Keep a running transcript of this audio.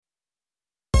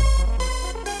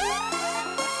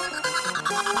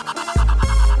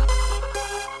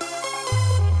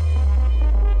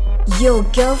Your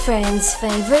girlfriend's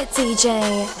favorite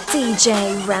DJ, DJ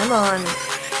Ramon.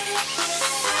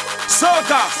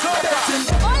 Soca.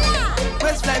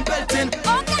 Waistline belting.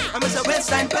 I'm a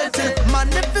waistline belting.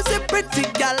 Magnificent pretty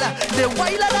gal. The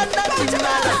wilder than that in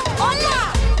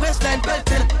waistline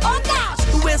belting.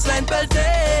 Waistline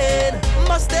belting.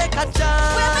 Must take a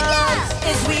chance.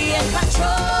 Is we in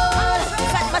control?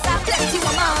 Fat must have plenty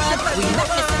woman. We not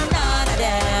missing none of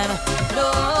them. No.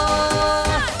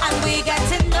 And we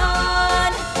getting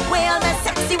none. Well, the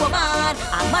sexy woman.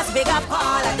 I must big up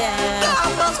all of them.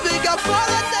 I must big up all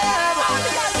of them.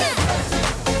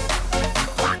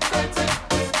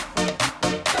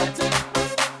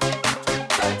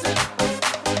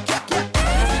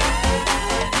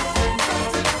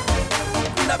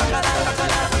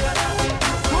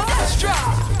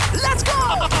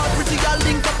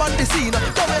 On the scene, don't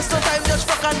waste no time, just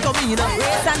rock and come in.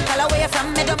 Race and color away from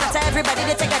me, don't matter everybody,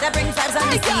 they together bring vibes on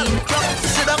the scene.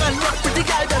 Sit down and rock, pretty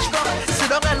girl, just rock. Sit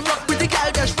down and rock, pretty girl,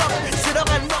 just rock. Sit down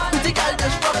and rock, pretty girl,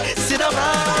 just rock. Sit down.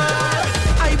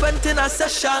 I went in a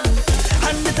session,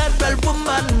 and with that well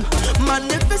woman,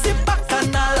 magnificent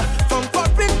bacchanal, from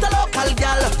foreign to local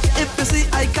gal. If you see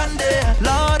I can there,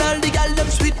 Lord, all the gal them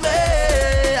sweet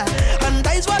me, and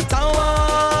that's what I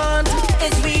want.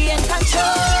 Is we in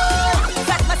control?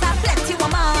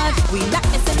 We not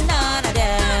missing none of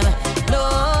them, no.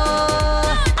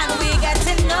 And we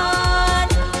getting none.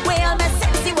 Well, my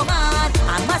sexy woman,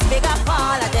 I must big up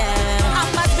all of them. I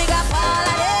must big up all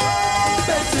of them.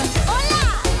 Belting,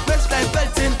 waistline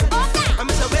belting. I'm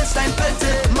a waistline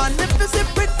belting. Magnificent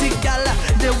pretty gal,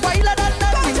 the wilder than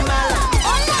that animal.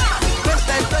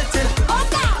 Waistline belting,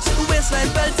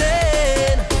 waistline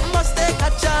belting. Must take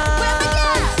a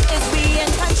chance. Is we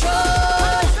in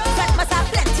control? That must have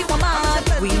plenty woman.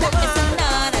 We not missing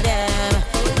none of them,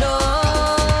 no.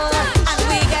 And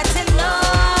we getting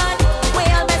none.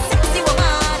 Well, my sexy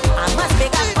woman, I must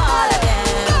big up all of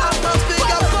them. I must big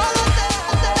up all of them.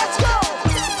 Let's go.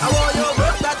 I want you to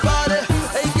work that body.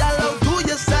 Hey, girl, out to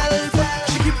yourself.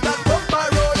 She keep that bumper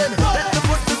rolling. Let me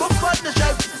put the book on the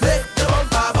shelf. Make the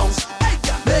bumper bounce.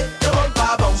 Make the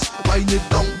bumper bounce. Wind it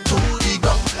down to the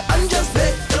ground. And just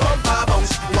make the bumper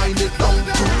bounce. Wind it down to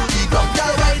the ground.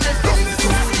 Girl, wind it down to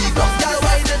the ground. Girl,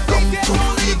 wind it down to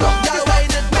the ground. Girl,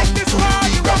 wind it down to the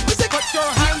ground. We say, Put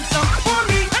your hands up for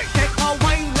me. Take a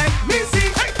wine, let me see.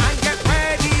 And get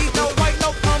ready to wind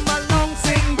up. Come along,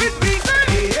 sing with me.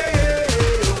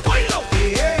 Wind up.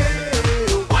 Wind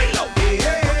up. Wind up.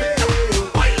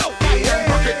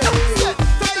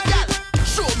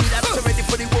 show me that you're ready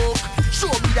for the work. Show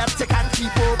me that you can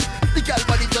keep up. The girl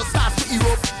body just starts to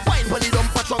erupt. Wine body don't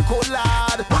patch on cold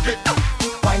lad. Rock it up.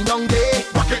 Wine down there.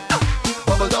 Rock it up.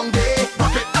 Bubble down there.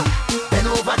 Rock it up. Bend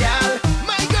over, girl.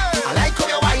 My girl. I like how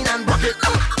you wine and rock it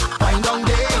up. Wine down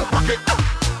there. Rock it up.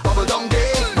 Bubble down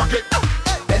there. Rock it up.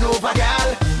 Bend over, girl.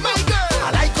 My girl.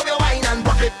 I like how you wine and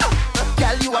rock it up.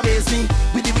 Girl, you amaze me.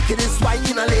 With the wickedest wine,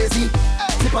 you not lazy.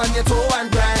 Tip on your toe and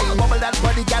grind. Bubble that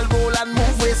body, girl, roll and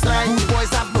move waistline. Good boys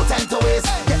have no time to waste.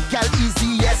 Get girl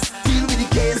easy, yes. Deal with the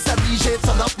case. A DJ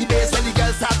turn up the bass when the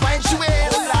girls start wine. She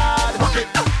waist. Oh Lord, rock it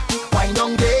up. Wine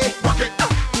down there, rock it up.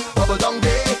 Bubble down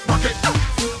there, rock it up.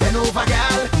 Bend over,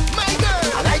 girl. My girl,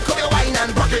 I like how you wine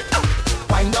and rock it up.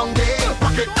 Wine down there,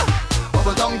 rock it up.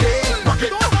 Bubble down there, rock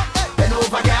it up. Bend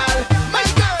over, girl. My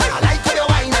girl, I like how you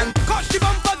wine and. Cause the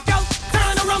bumper, girl.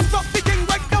 Turn around, drop the thing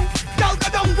right down. Girl, go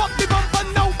down, walk the bumper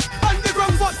now. On the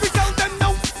ground, what we tell them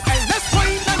now. And let's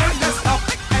wine and then let's stop.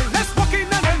 And let's walk in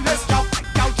and then let's stop.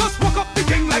 Girl, just walk up the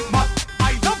thing like mad.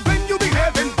 I love when you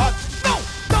behaving bad. Now,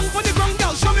 down on the ground,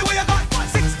 girl, show me what you got.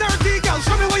 6:30, girl,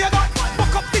 show me what you got.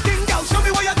 Walk up the thing, girl, show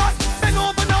me what you got. Bend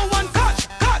over now and catch.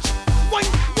 Wine,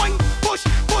 push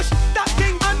that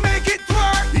thing and make it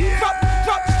twerk.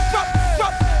 Drop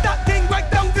that thing right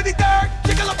down to the dirt.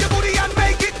 Jiggle up your booty and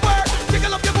make it work.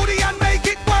 Jiggle up your booty and make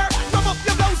it work. Rub up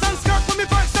your blouse and skirt for me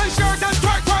first and shirt and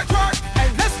twerk.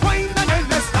 And let's wine and then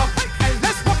let's stop. And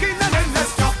let's walk in and then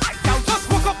let's stop. Now just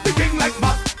walk up the thing like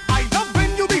mad. I love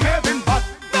when you behaving bad.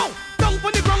 Now, down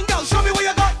on the ground, girl, show me what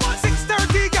you got.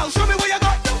 6:30, girl, show me what you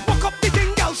got. Walk up the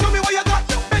thing, girl, show me what you got.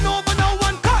 Bend over now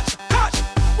and catch.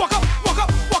 Walk up.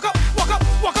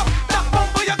 That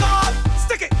bumper you got.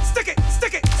 Stick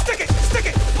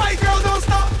it. My girl, don't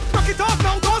stop. Rock it off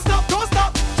now, don't stop.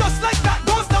 Just like that,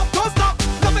 don't stop.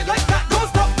 Love it like that, don't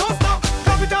stop.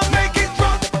 Drop it down, make it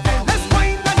drop. And let's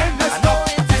wine and then let's stop.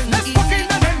 And let's walk in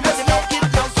and then let's stop.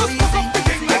 Just walk up the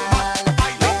thing like that. I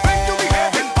love when you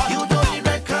behaving bad. You don't need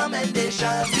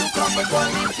recommendation. You come with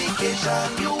qualification.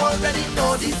 You already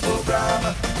know the program.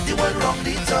 The one wrong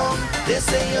the tongue. They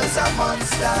say you're a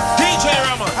monster. DJ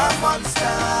Ramon. A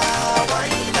monster.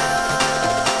 Why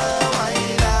now?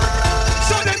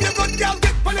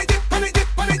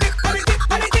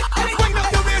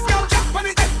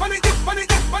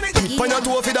 When you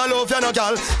do for the love, you no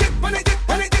girl. Dip on it, dip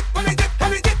on it, dip on it, dip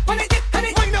on it, dip on it, dip on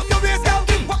it. Wind up your waist, girl.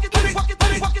 Walk it, walk it, walk it,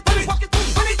 walk it, walk it, walk it, walk it,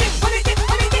 on it, dip on it, dip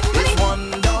on it, dip on it. One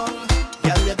done,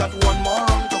 girl, you got one more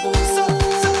round to go.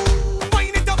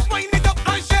 Wind it up,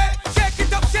 and shake it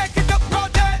up,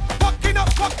 brother. Walk it up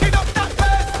that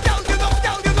way.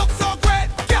 Girl, you look so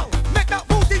great. Girl, make that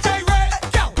booty gyrate.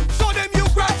 Girl, show them you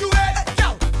graduate.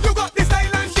 Girl, you got the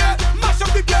style and shape. Mash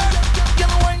up the place.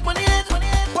 Girl, wine pon the head,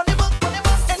 pon the butt,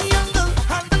 any angle,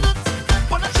 handle it.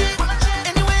 Pon a shake,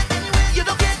 anyway, you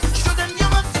don't get. Show them your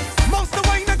butt. Most the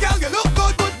wine, girl, you look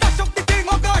good. Dash up the thing,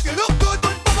 oh gosh, you look good.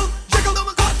 Bubble, jiggle,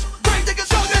 touch, grind, take a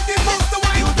show them the most the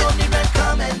wine. You don't need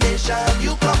recommendation.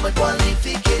 You come with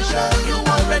qualification. You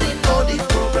already know the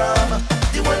program.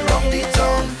 You went round the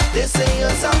town. They say you're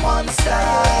a monster.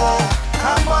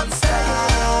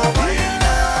 Wine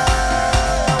now.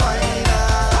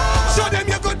 Show them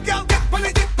you're good, girl. Dip on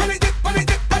it, dip on it, dip on it,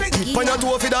 dip on it. When you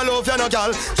do for the love, you no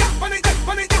girl. Dip on it, dip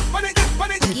on it, dip on it, dip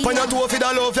on it. When you do for the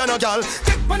love, you no girl.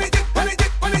 Dip on it, dip on it,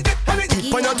 dip on it, dip on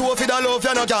it. When you do for the love,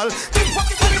 you no girl.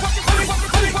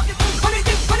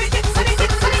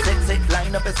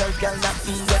 Line up yourself, girl.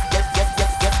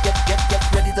 Get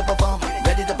ready to perform.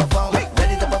 Ready to perform.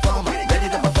 Ready to perform. Ready to perform. Ready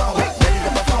to perform. Ready to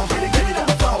perform.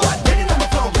 Ready to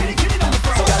perform.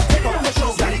 So girl, take off your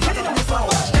shoes. Get it on the floor.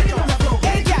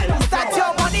 Hey girl, start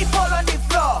your money fall on the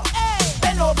floor.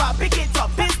 Bend over, pick it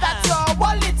up. Is that your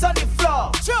wallet on the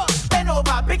floor? Bend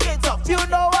over, pick it up. You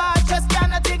know I just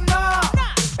cannot ignore.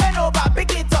 Bend over,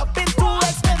 pick it up. It's too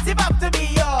expensive, have to be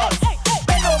yours.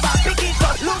 Bend over, pick it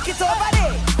up. Look it over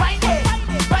there. Find it,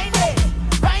 find it,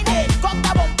 find it. Cock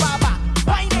the bumper back.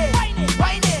 Find it, find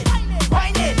it,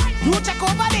 find it. You check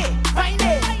over there. Find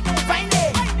it, find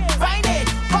it, find it.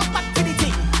 Come back to the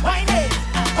thing. Find it,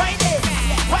 find it,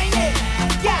 find it.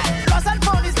 Yeah, lost and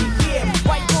found is the game.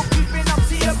 Why you keeping up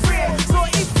to your brain? So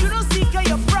if you don't seek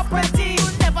your property, you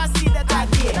never see that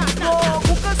again. No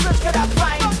Google search could I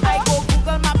find. I go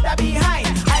Google map that behind.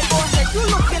 I go check you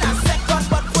look in a second,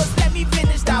 but first let me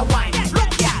finish that wine.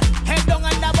 Look yeah, head down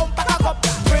and the bumper cock up.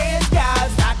 Praise girl,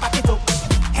 start back it up.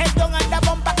 Head down and the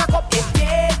bumper cock up. If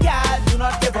they girl, do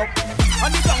not give up.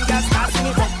 On the tongue, girl, start sing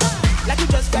it up. Like you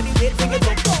just graduated, bring it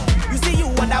up. You see you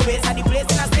on the waist and the place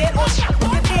in a state. Oh shit,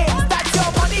 look at this. That's your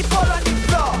money fall on the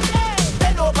floor.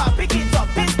 Bend over, pick it up.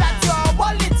 Is that your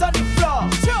wallet on the floor?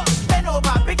 Bend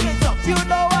over, pick it up. You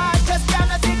know I just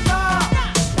cannot ignore.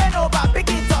 Bend over, pick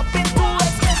it up. It's too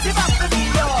expensive, have to be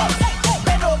yours.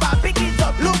 Bend over, pick it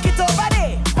up. Look it over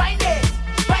there. Find it,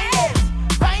 find it,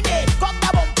 find it. Cock the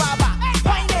bumper back.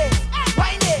 Find it,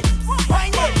 find it,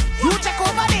 find it. You check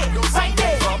over there. Find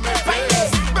it, find it,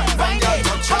 find it.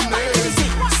 Come back to the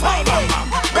scene. Find it,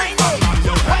 find it,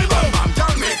 find it.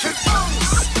 Girl, make it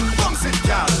bounce. Bounce it,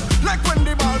 girl. Like when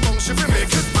the ball bounce, if you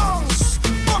make it bounce.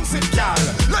 Bounce it, girl.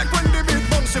 Like when the beat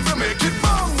bounce, if you make it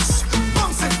bounce.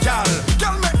 Bounce it, girl.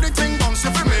 Girl, make the thing bounce,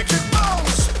 if you make it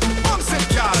bounce. Bounce it,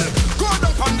 girl. Go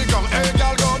down on the ground. Hey,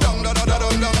 girl, go down, da da da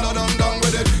down, down, down, down, down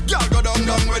with it. Girl, go down,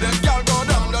 down with it. Girl, go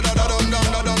down, da da da down, down,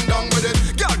 down, down, down with it.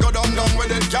 Girl, go down, down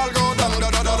with it. Girl, go down, da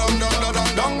da da down, down, down,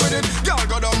 down, down with it. Girl,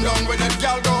 go down, down with it.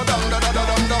 Girl, go down, da da da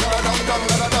down, down, down, down,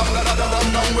 down, down, down, down,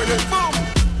 down with it. Boom.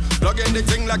 Plug in the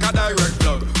thing like a direct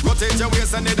plug. Rotate your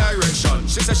waist in the direction.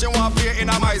 She say she want play in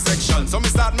my section, so me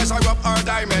start measure up her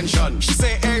dimension. She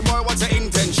say, hey boy, what's your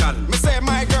intention? Me say,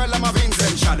 my girl, I'm of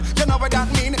intention. You know what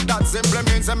that mean? That simply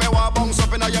means that me want bounce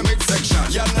up in your midsection.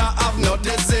 You not have no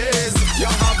disease. You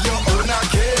have your own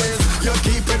case. You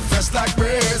keep it fresh like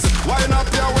breeze. Wind up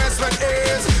your waist with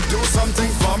ease. Do something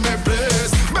for me,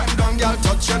 please. Bend down, girl,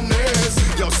 touch your knees.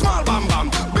 Yo, small bam bam,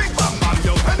 big bam bam.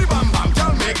 Yo, any bam bam, girl,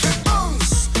 make it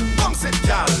bounce. Bounce it,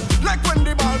 girl. Like when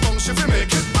the ball bounce, if you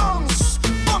make it bounce.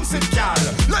 Bounce it, girl.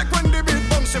 Like when the beat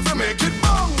bounce, if you make it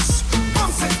bounce.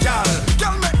 Bounce it, girl.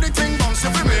 Girl, make the thing bounce,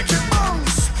 if you make it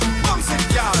bounce. Bounce it,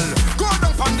 girl. Go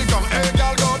down on the ground, hey,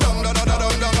 girl, go down, da da da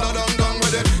down, down, down, down, down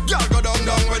with it.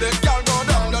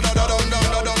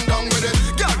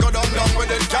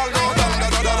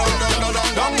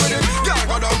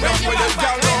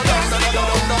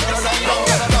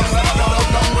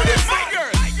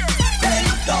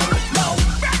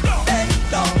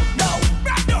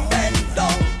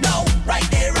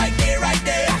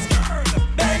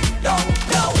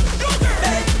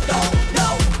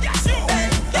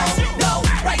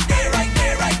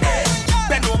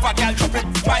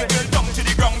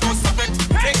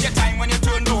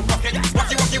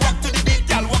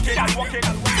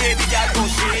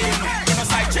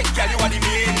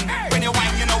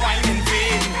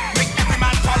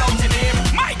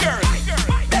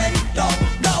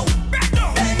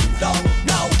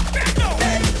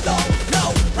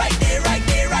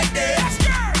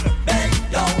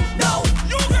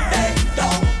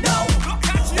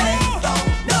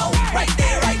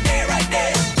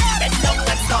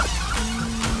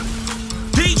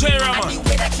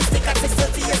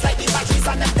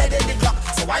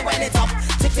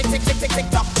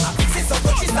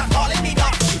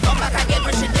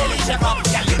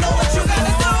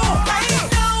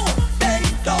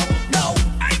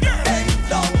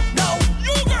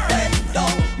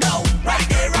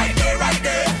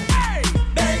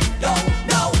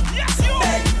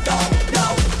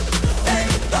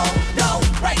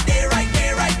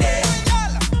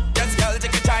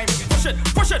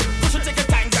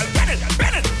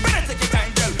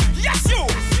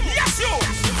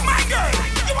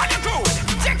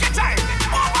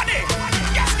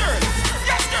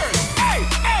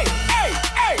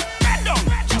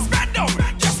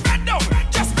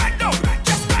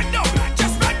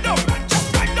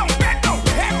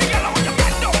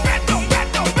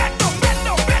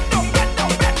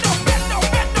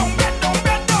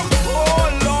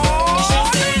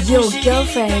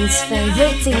 girlfriend's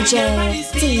favorite DJ,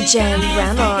 DJ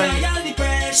Ramon.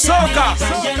 Soca.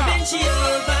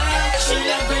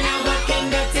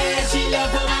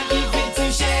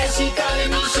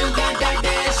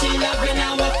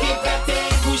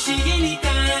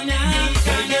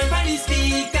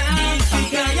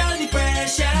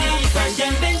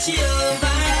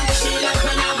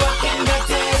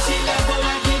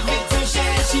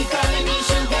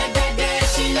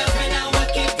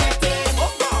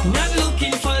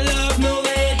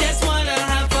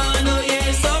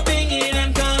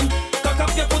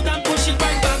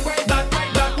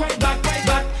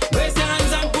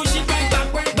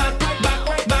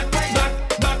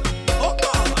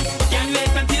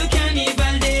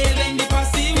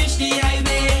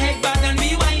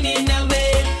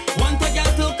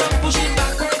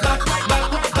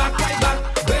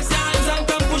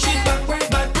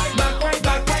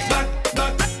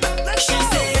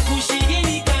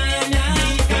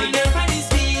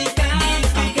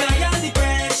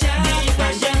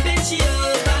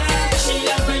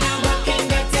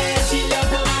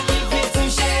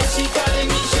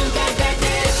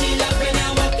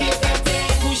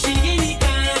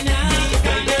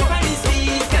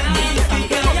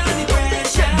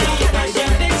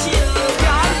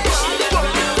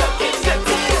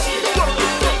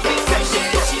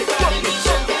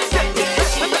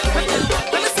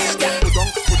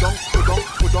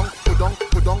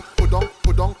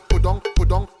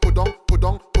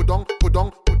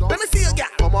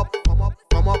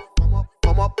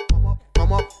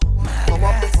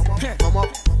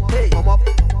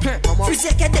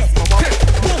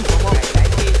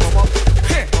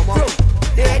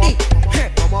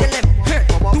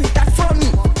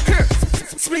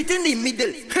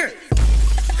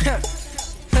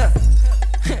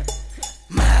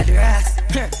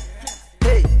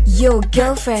 Your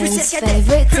girlfriend's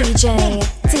favorite DJ,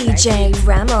 DJ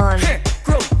Ramon.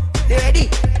 Ready?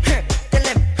 Tell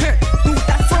them, do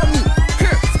that for me.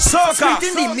 Soca. Split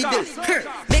in the middle.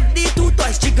 Make the two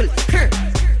toys jiggle.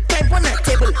 Climb on a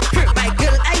table. My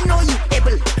girl, I know you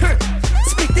able.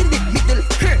 Split in the middle.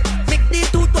 Make the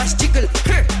two toys jiggle.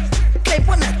 Climb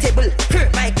on a table.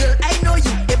 My girl, I know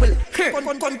you able.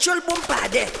 Control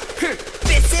bombade.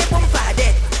 PC bombade.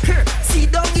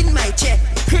 Sit down in my chair.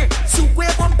 Sukwe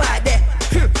bombade.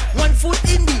 One foot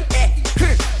in the air.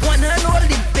 One hand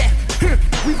holding back.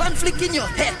 With one flick in your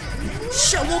head.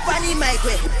 Show up on my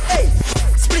way. Hey,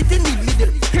 split in the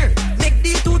middle. Make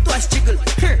the two toys jiggle.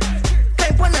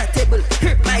 Climb on a table.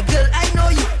 My girl, I know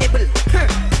you able.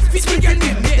 Split in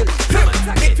the middle.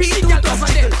 Make the two toys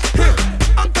jiggle.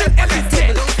 Uncle on a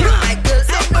table. My girl,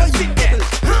 I know you able.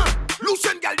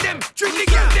 Lucian gal them, Trini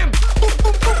gal them. Boom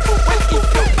boom boom boom. Well, if you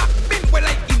back bend, well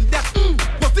I in that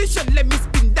position, let me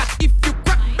spin that. If you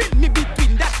crack bend me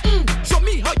between that, show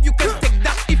me how you can take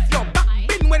that. If you're back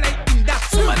bend, well I in that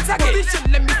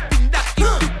position, let me spin that. If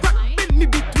you crack bend me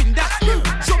between that,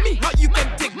 show me how you can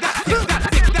take that. Take that,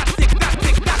 take that, take that,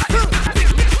 take that,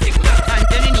 take that.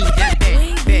 Underneath that bend,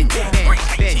 bend, bend,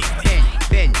 bend,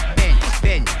 bend, bend,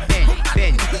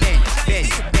 bend, bend,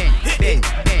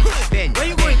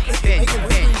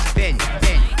 bend,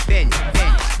 bend, bend, bend,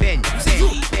 bend. Where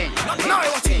you going? Now I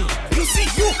watch you. You see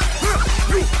you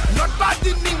not bad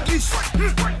in English,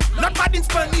 not bad in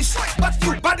Spanish, but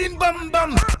you bad in bum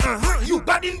bum. You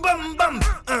bad in bum bum.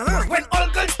 When all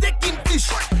girls taking fish,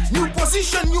 new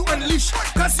position you unleash.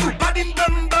 'Cause you bad in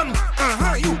bum bum.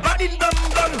 You bad in bum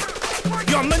bum.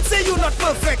 Your men say you not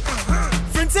perfect.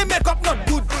 Friends say makeup not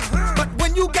good, but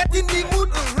when you get in the mood,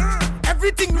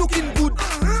 everything looking good.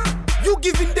 You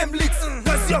giving them licks,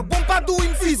 'cause your bumper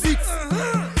doing physics.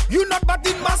 You not bad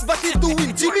in mass, but it's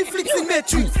doing Jimmy flicks in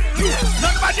Matrix. You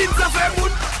not bad in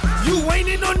Moon. You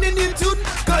whining on the new tune,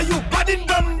 'cause you bad in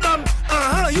bum bum.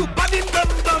 You bad in bum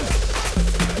bum.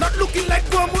 Not looking like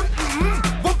Gomun.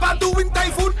 Bumper doing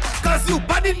typhoon, 'cause you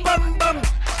bad in bum bum.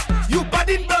 You bad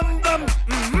in bum bum.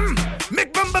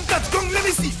 Make bum bum touch gong, let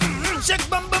me see. Check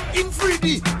bum bum in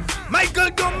 3D. My girl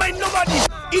don't mind nobody.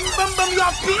 In bum bum you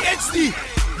have PhD.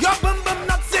 Your bum bum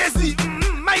not sassy.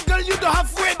 My girl you don't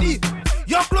have ready.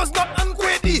 Your clothes not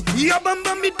unqueady. Your bum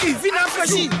bum it give in a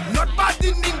flashy. Not bad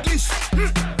in English,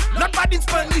 not bad in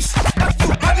Spanish, but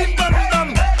you bad in bum bum.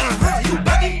 You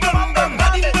bad in bum bum.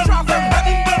 Bad in bum bum. Bad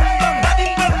in bum bum. Bad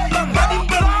in bum bum. Bad in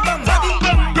bum bum. Bad in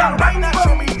bum bum. Yeah, why not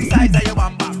show me the size of your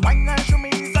bamba? Why not show me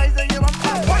the size of your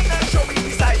bamba? Why not show me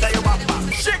the size of your bamba?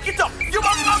 Shake it up, you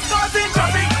bamba causing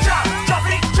traffic jam,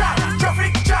 traffic jam,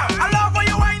 traffic jam. I love how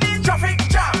you whining, traffic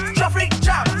jam, traffic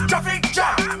jam, traffic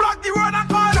jam. Block the road and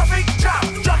call traffic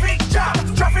jam, traffic jam,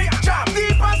 traffic jam.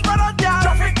 Deep as brother jam,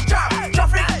 traffic jam,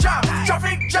 traffic jam,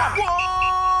 traffic jam.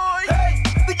 Boy, hey,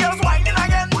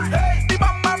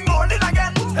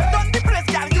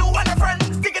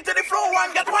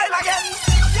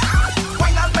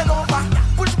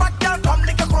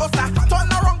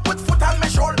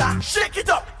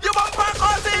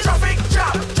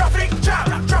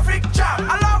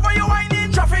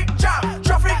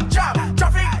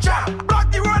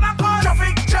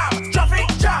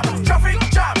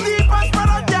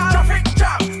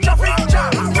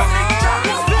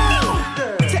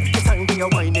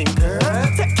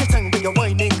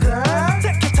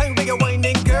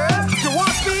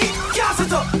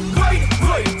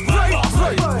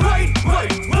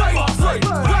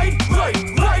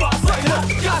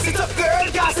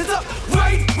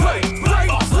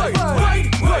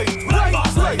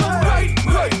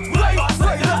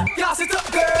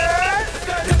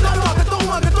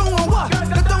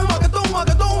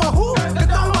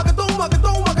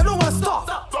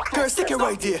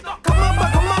 right there. Come up,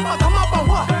 what? Come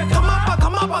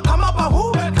up,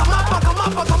 who? Come up,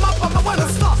 I wanna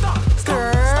stop.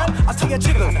 Girl, I tell you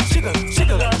jiggle, jiggle,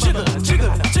 jiggle, jiggle,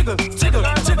 jiggle, jiggle, jiggle, jiggle,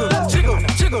 jiggle, jiggle,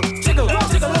 jiggle, jiggle.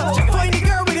 Find the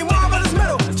girl with the marvelous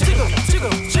metal. Jiggle,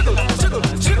 jiggle, jiggle, jiggle,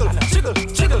 jiggle, jiggle,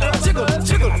 jiggle, jiggle,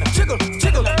 jiggle, jiggle,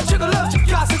 jiggle, jiggle.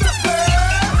 Got it up, girl.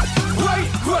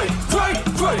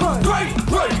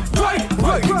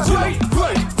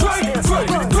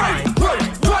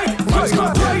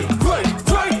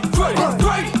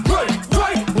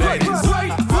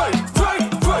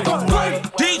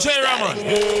 DJ Ramon.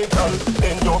 Hey, girl,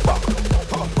 bend your back.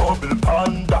 Bubble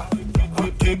panda.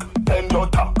 Kick, bend your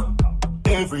tack.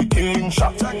 Everything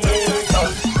shot. Hey,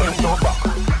 girl, bend your back.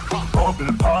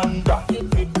 Bubble panda.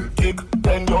 Kick,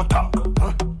 bend your tack.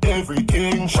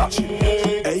 Everything shot.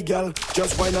 Hey girl,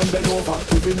 just wine and bend over.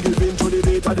 Giving to the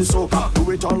beat of the soca.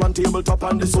 Do it all on tabletop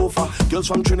on the sofa. Girls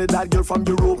from Trinidad, girl from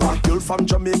Europa. Girl from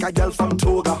Jamaica, girl from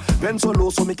Toga. Bend so low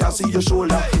so me can see your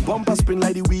shoulder. Bumper spin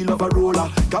like the wheel of a roller.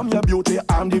 Come your beauty,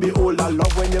 I'm the beholder.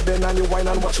 Love when you bend and you wine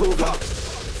and watch over.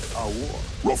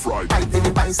 Rough ride. Right in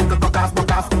the bicycle, broke off,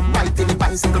 broke off. Right in the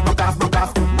bicycle, broke off, broke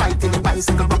off. Right in the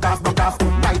bicycle, broke off, broke off.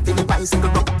 Right in the bicycle,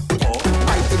 broke off.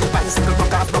 Right in the bicycle,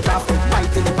 broke off, broke off.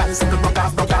 Right in the bicycle, broke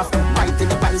off, broke off. Right in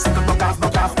the bicycle, broke off,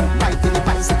 broke off. Right in the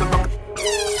bicycle, broke off.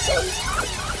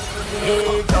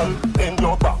 Hey, girl, bend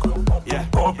your back. Yeah.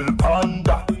 Bubble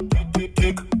panda.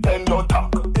 Kick, bend your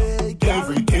tack.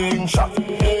 Everything shot.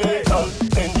 Hey, girl,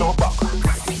 bend your back.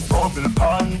 Bubble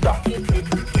panda.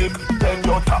 Kick, bend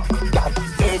your tack.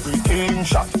 Everything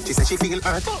shot. She said she feel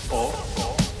hurt.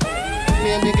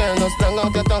 Baby girl, just strung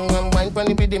out your tongue and wine pon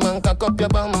the rhythm and cock up your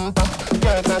bumper.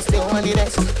 Girl can stay on the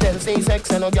next. Tell say sex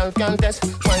and no girl can test.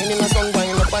 Wine in the sun,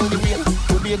 wine up on the rain.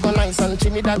 Tobago nice and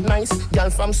Trinidad nice. Girl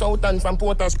from South and from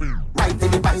Port of Spain. Right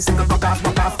in the bicycle, broke off,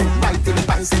 broke off. Right in the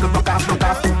bicycle, broke off, broke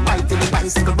off. Right in the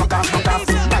bicycle, broke off, broke off.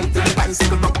 Right in the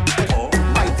bicycle, broke off.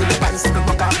 Right in the bicycle,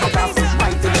 broke off, broke off.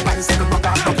 Right in the bicycle, broke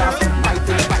off, broke off. Right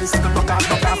in the bicycle, broke off,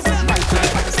 broke off. Right in the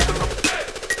bicycle, broke off.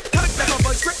 Cut like a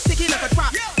boy, script sticky like a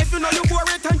trap. If you know you bore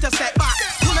it, turn to step back.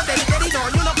 You know daddy, daddy, no,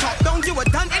 you know pop down, you were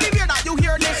done. Anywhere that you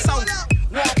hear this sound,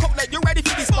 walk up like you ready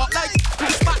for the spotlight. To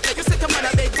the spot like you sit on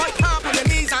a big bike, hop on your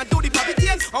knees and do the puppy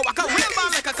tail. Or walk a real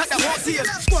ball like a cut that won't seal.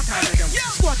 Squat on the down,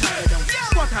 squat on the down,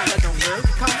 squat on the down, girl.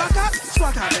 Come back up,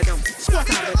 squat on the down, squat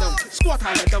on the down, squat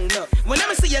on the down, look.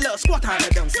 Whenever see you look, squat on the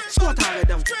down, squat on the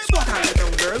down, squat on the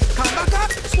down, girl. Come back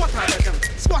up, squat on the down,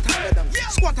 squat on the down,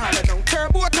 squat on the down.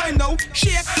 Turbo time now,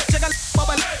 shake, jiggle,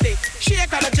 bubble, dick.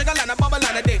 Shake and a jiggle and a bubble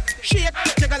and a dick. Shake,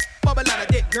 jiggle, bubble and a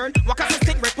dick, girl. Walk up the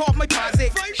stick, rip off my paws,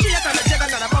 it. Shake and a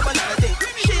jiggle and a bubble and a dick.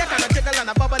 Shake and a jiggle and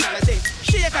a bubble and a dick.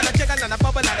 Shake and a jiggle and a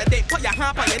bubble and a dick. Put your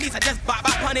hand on your knees and just bop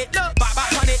bop on it, look, bop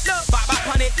bop on it, look, bop bop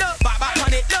on it, look, bop bop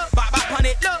on it, look, bop bop on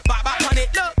it, look, bop bop on it,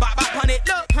 look, bop bop on it,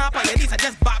 look. Hand on your knees and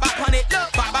just bop bop on it,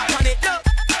 look, bop bop on it, look,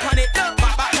 on it, look,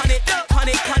 bop bop on it, look, on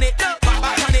it, look, bop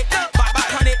bop on it, look, bop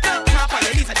bop on it, look. Hand on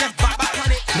your knees and just bop bop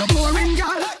on it. No boring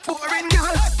gal, boring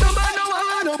gal. No man no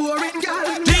want no boring gal.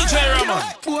 DJ Ramon.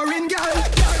 Boring gal.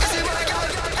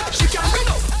 She can't bring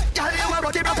up. Gal, you a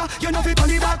body broker. You know fi turn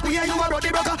it back, yeah, you a body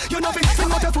broker. You know fi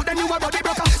swing out your foot, then you a body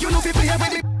broker. You know fi play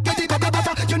with me, get it up your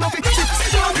butter. You know fi sit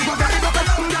down, you a body broker.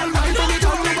 Gal, wine for me,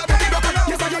 turn, you a body broker.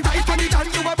 Yes, I can die for me, turn,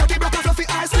 you a body broker. Fluffy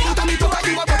eyes, swing to me, talk,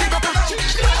 you a body broker.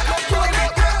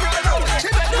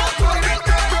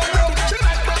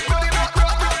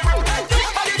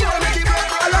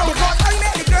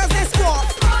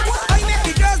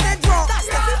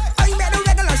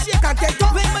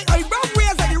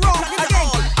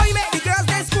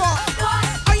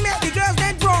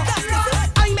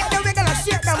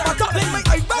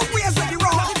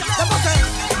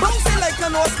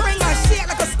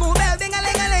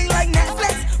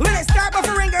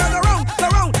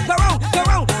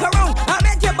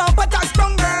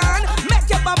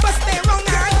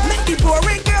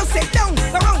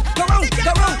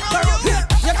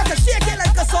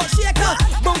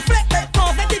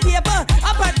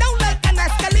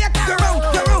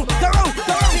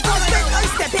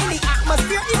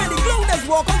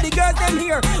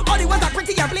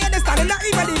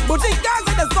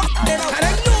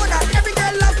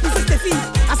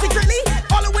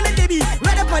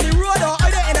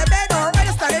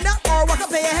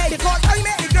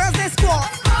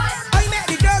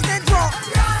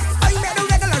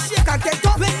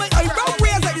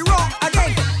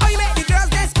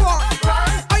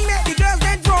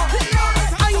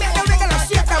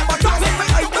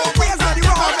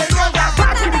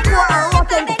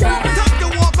 Time to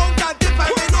walk out and dip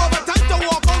and bend over. Time to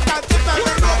walk out and dip and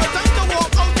bend over. Time to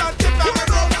walk out and dip and bend over.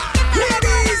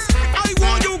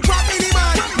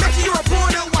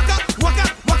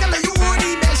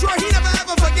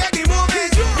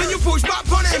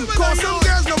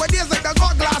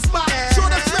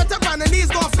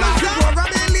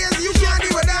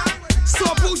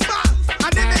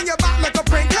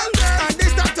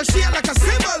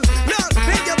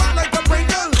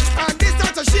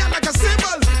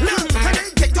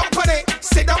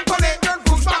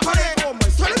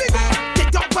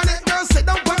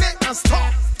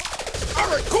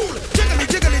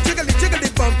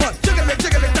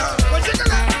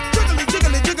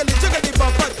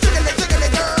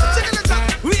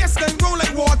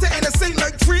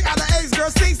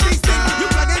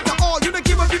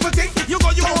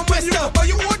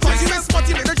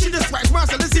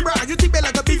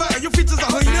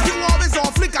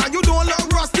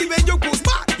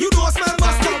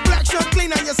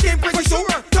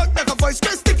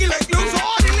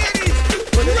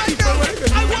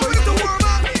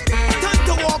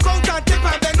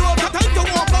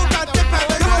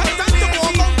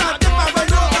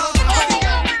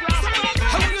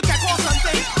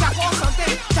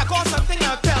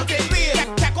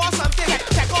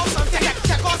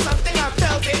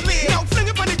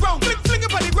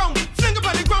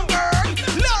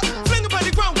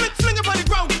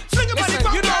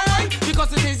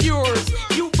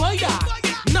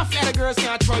 say the girls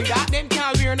can't try that. Them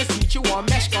can't wear the seat you want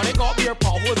mesh. Gonna got beer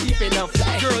power deep in the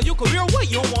flesh. Girl, you can wear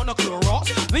what you want, no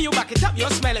Clorox. When you back it up, you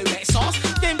smell it wet sauce.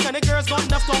 Them kind of girls got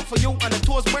enough talk for you, and the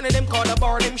toes one of them call the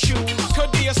bar them shoes.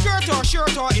 Could be a skirt or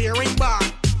shirt or earring bar.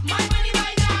 My money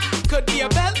by that. Could be a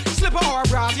belt, slipper or a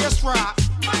brassiere strap.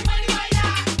 My money by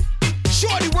that.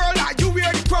 Show the world that you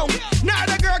wear the crown. Now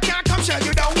the girl can't come shut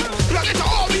you down. Plug it to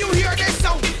all of you hear this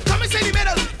sound. Come inside the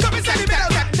middle, come inside the middle.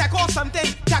 Take off something,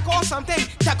 take off something,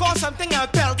 take off something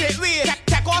and belt it with.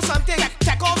 Take off something,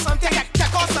 take off something,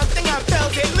 take off something and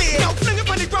belt it with. Now fling it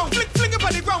on the ground, fling it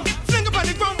on the ground, fling it on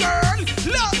the ground, girl.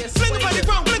 Love, fling it on the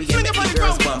ground, fling it on the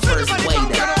ground, fling it on the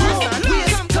ground, girl.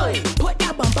 Put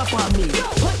that bump up on me.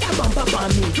 Put that bump up on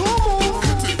me. Don't move.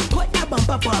 Put that bump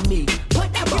up on me. Put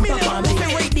that bump up on me.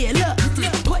 Right there, look.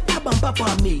 Put that bump up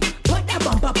on me. Put that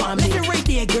bump up on me. Right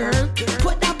there, girl.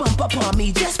 Put that bump up on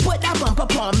me. Just put that bump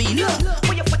up on me. Look.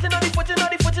 Put your foot in on the foot in on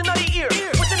the foot in on the ear.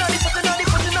 Foot in on the foot in on the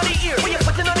foot in on the ear. Put your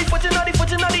foot in on the foot in on the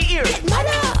foot in on the ear.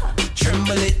 Mother.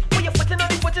 Tremble it. Put your foot in on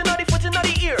the foot in on the foot in on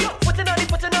the ear. Foot in on the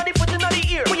foot in on the foot in on the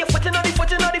ear. Put your foot in on the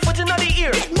foot in on the foot in on the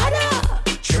ear. Mother.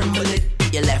 Tremble it.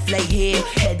 Your left leg here,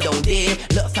 head down there.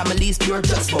 Look, family's pure,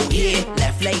 just bout here.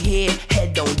 Left leg here,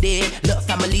 head down there. Look,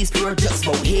 family's pure, just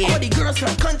bout here. All the girls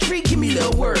from country, give me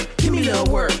little word. Give me little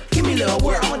word. Give me little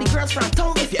word. All the girls from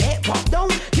town, if your head pop down,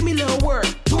 give me little word.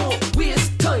 Don't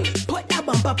waste time. Put that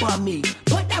bump up on me.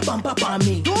 Put that bump up on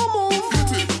me. Don't move.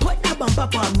 Put that bump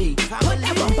up on me. Put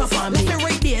that bump up on me. Left it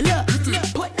right there, look.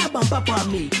 Put that bump up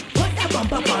on me. Put that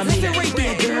bump up on me. Left it right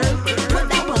there, girl. Put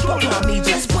that bump up on me.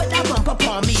 Just put that bump up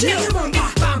on me.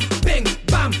 Bam, bing,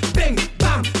 bam, bing,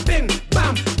 bam, bing,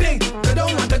 bam, bing.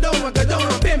 Gadon, gadon,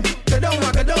 gadon, bim. Gadon,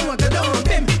 gadon, gadon,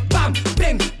 bim. Bam,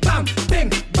 bing, bam, bing,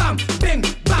 bam, bing,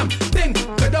 bam, bing.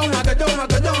 Gadon, gadon,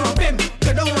 gadon, bim.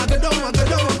 Gadon, gadon,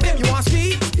 gadon, bim. You want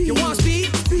speed? You want speed?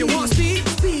 You want speed?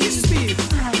 This is speed.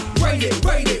 Ride it,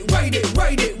 ride it, ride it,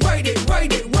 ride it, ride it,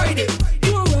 ride it, ride it.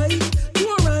 You alright? You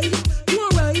alright? You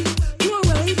alright? You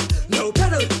alright? No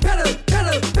pedal, pedal,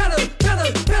 pedal, pedal,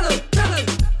 pedal, pedal, pedal.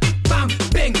 Bam,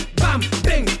 bing, bam,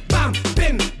 bing, bam,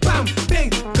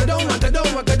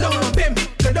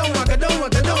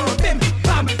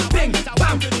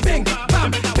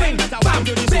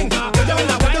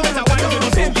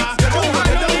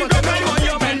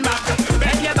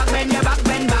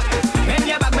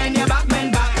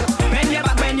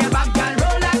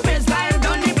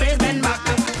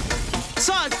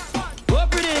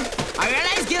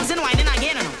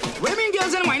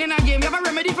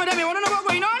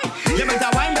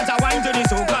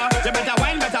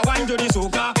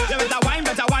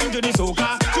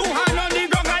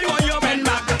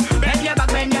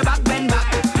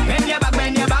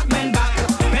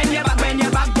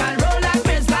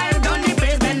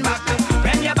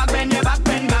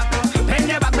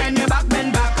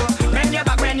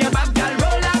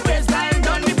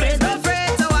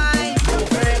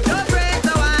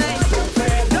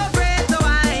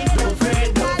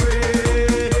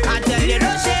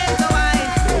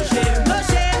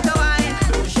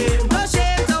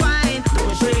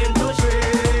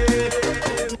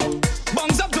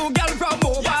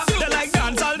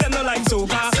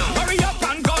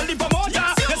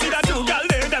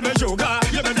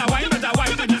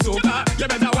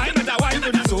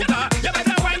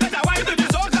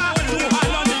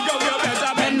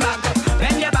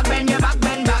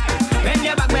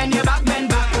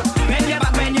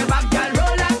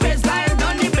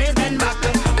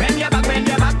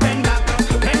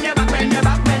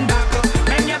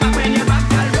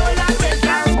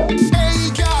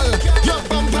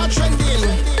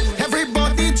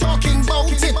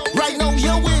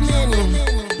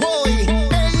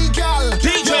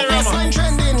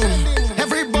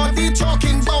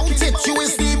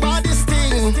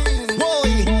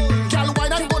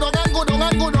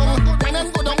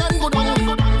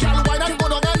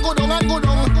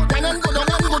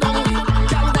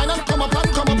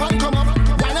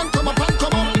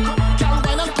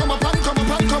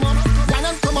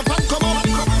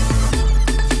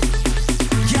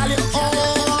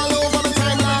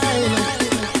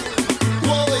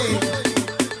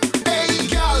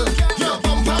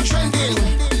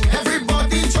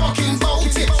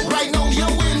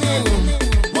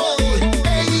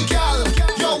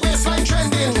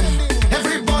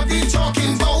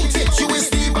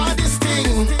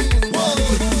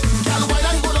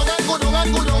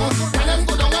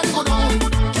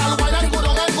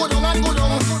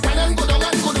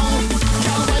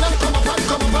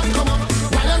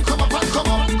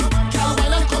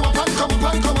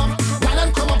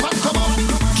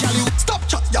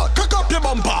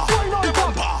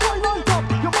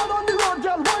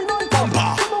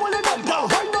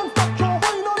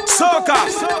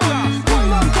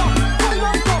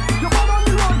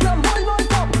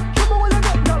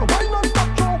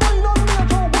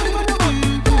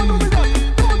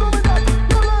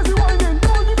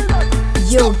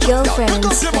 Your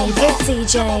girlfriend's favorite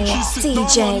DJ,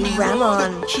 DJ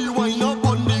Ramon. She wind up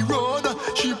on the road,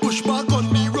 she push back on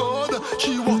the road,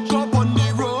 she walk up on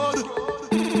the road,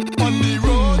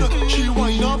 she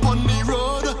wind up on the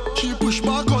road, she push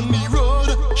back on the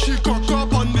road, she cock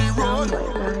up on the road.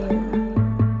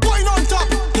 Wine on top,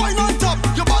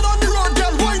 you bad on the road,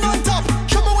 girl, wine on top.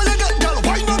 Show me what you get, girl,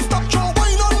 wine on stop, show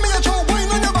wine on me, show wine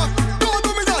on your back. Don't do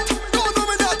me that, don't do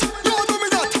me that, don't do me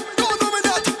that, don't do me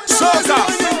that. Soca.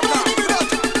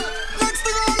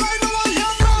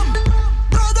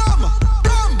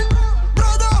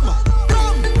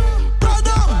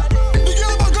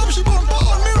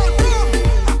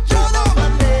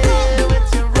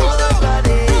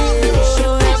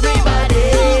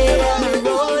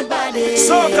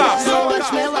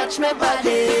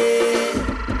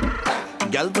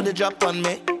 Girl, put the drop on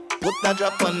me, put that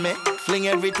drop on me. Fling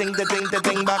everything, the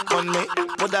thing back on me.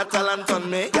 Put that talent on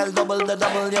me. Girl, double the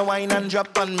double, you wine and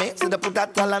drop on me. So they put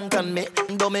that talent on me.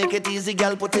 Don't make it easy,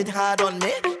 girl, put it hard on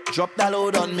me. Drop that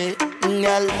load on me,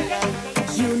 girl.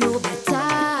 You know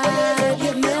better,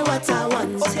 give me what I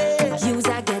want. Okay. Use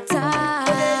a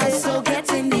guitar, so get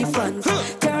in the front.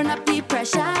 Turn up the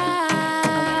pressure.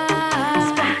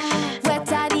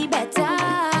 Wetter the better.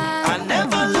 I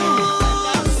never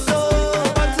lose, so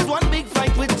but it's one big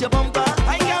fight with your bumper.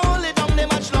 I can't hold it down there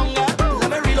much longer. Let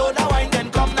me reload the wine, then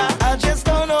come now. I just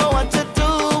don't know what to do,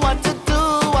 what to do,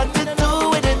 what to do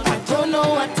with it. I don't know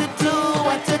what to do,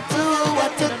 what to do,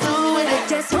 what to do with it.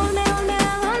 Just hold me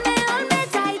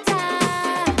tighter.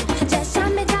 Just jam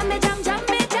me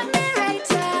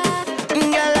right up.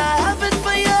 Girl, I have it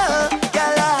for you.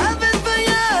 Girl, I have it for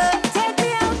you. Take me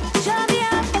out, show me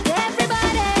up,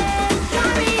 everybody.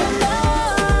 Carry a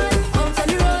load, out on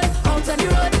the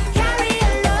road. Carry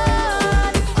a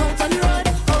load, out on the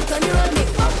road.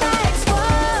 Make Papa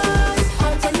expose.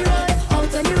 Out on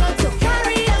the road. So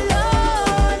carry a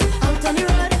load, out on the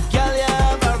road. Girl, you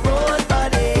have a road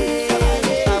body.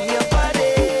 I'm your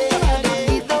body. I don't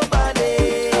need nobody.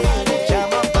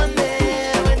 Jam up on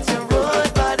there with your road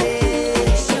body.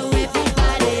 Show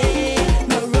everybody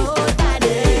my road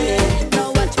body. Now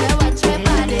watch me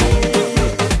body.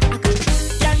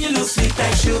 Girl, you look sweet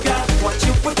like sugar. What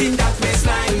you put in that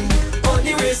waistline?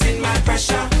 Only raising my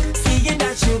pressure. Seeing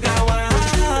that sugar wine.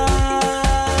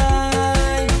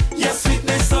 Your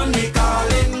sweetness only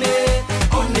calling me.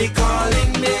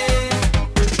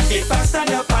 If I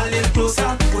stand up a little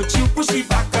closer, would you push it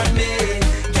back on me?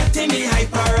 Getting me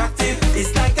hyperactive.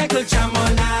 It's like I could jam all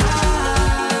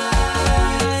night.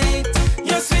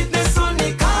 Your sweetness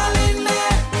only calling me.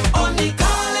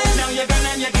 Now you're gonna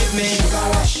and you give me sugar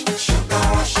rush.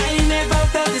 I never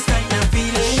felt this kind of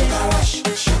feeling. Sugar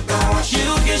rush.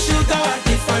 You give sugar a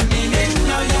different meaning.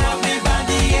 Now you have me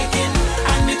body aching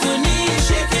and me to knee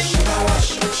shaking. Sugar rush.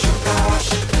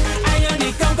 I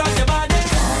only come 'cause your body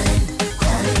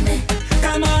calling me.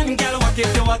 Come on, girl, walk it.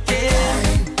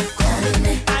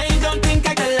 I don't think I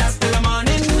can last till the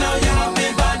morning. Now you have me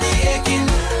body aching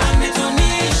and me to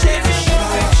knee shaking.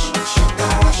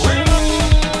 Sugar rush.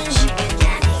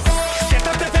 Set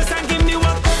up the face and give me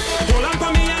what. Hold on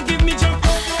for me and give me jump.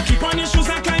 Keep on your shoes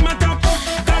and climb on top.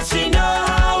 'Cause she know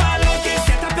how I like it.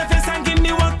 Set up the face and give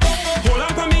me what. Hold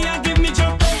on for me and give me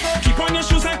jump. Keep on your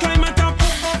shoes and climb on top.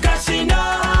 'Cause she know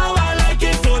how I like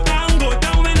it. Go down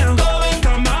when I'm going.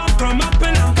 Come up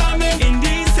and I'm coming. In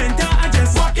the center I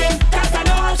just walking. 'Cause I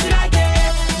know how she like it.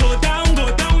 Go down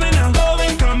when I'm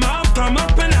going. Come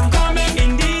up and I'm coming.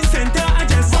 In the center I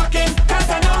just walking. 'Cause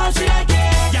I know how she like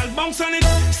it. Y'all bounce on it,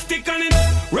 stick on it,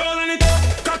 roll on it,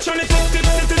 catch on it,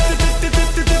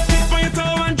 tip on your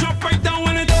toe and drop right down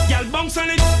on it. Y'all bounce on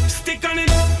it, stick on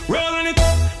it, roll on it,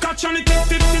 catch on it,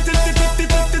 tip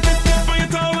on your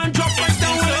toe and drop right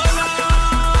down on it.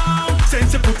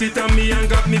 Since you put it on me and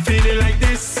got me feeling like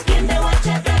this. Give me what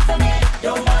you got for me.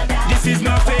 Don't bother. This is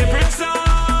my favorite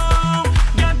song.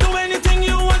 Yeah, do anything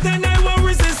you want and I won't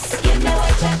resist. Give me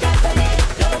what you got for me.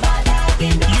 Don't bother.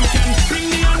 Give me You can bring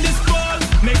me on this ball,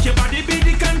 make your body be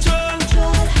the control.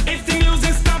 If the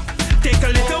music stop, take a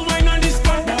little wine on this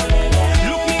spot.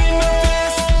 Look me in my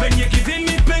face when you're giving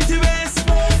me plenty ways.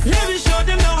 Let me show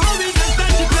them now how we can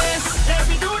stand the place. Let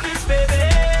me do this, baby.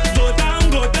 Go down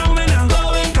when I'm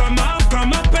going. Come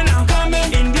up and I'm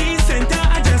coming. In the center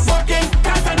I just walking.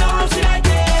 'Cause I know how she like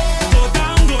it. Go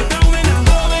down when I'm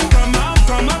going. Come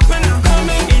up and I'm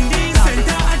coming. In the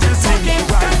center I just walking.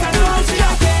 'Cause I know how she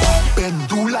like it. Bend,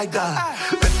 do like that.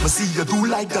 Let me see you do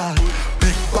like that.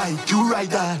 Big bike, you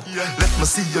ride that. Let me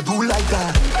see you do like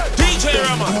that. DJ Bend,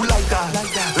 Ramon. do like that.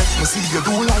 Let me see you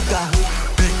do like that.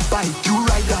 Big bike, you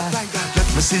ride that. Let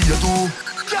me see you do.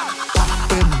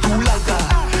 Bend, do like that.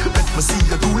 Let me see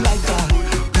you do like that.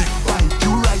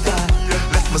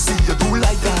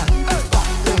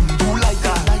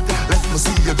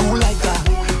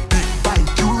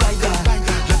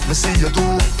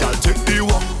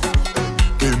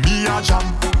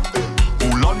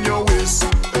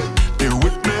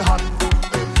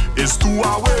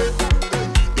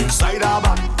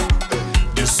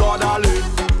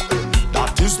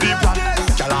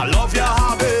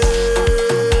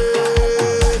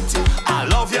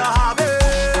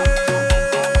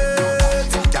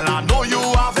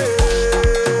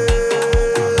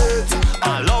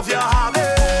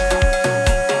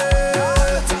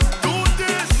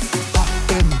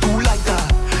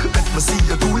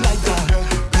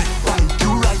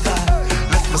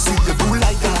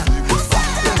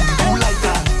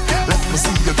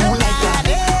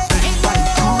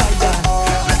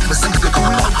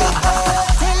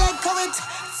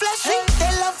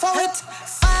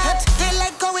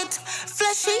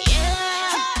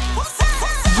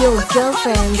 Your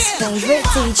girlfriend's favorite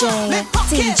DJ,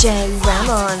 DJ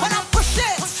Ramon. When I push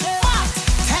it,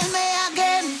 tell me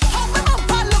again. How my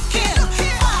bumper looking?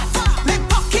 Me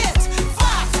pocket,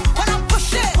 when I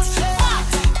push it,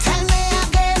 tell me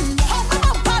again. How my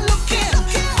bumper looking?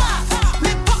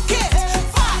 Me pocket,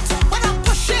 when I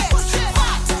push it,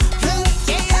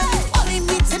 yeah. Only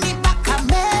me to me back and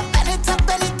me, bend it up,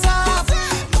 bend it up.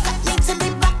 Look at me to me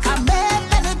back and me,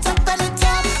 bend it up, bend it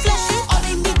up.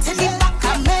 Only me to me back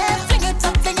and me, fling it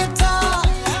up, fling it up.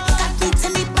 Look at me to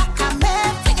me back and me,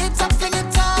 fling it up, fling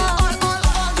it up.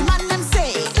 All the man them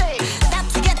say that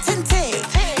we getting take.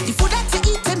 The food that you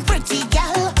eating pretty,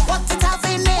 girl, what it have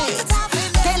in it?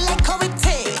 They like how it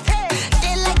take,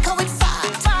 they like how it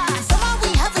fat. Some we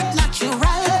have it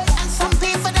natural, and some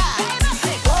pay for that.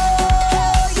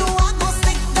 Oh, you are gonna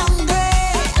stick down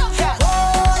there.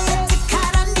 Oh, you thicker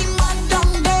than the mud down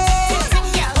there.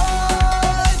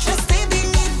 Oh, just stay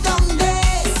beneath down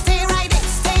there. Stay right it,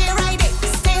 stay right it,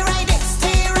 stay right it,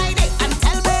 stay right it, and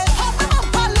tell me how my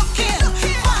bumper looking.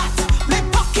 Fat, me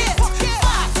pocket,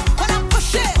 fat. When I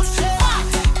push it, fat.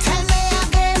 Tell me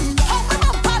again how my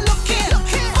bumper looking.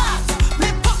 Fat, me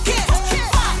pocket,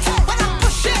 fat. When I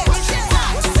push it,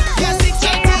 fat. Yes, it's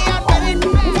getting and bend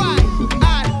it, wide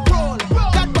and roll.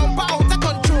 That bumper out of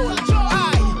control.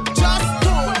 I just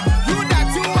told you that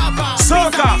you have a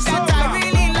Soca. piece of me that I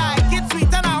really like. It's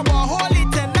sweet and I will hold it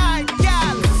tonight,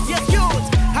 girl. You're cute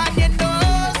and you know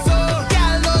so.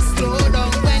 Girl, no slow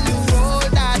down when you roll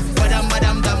that. Badam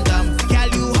badam dum dum. Girl,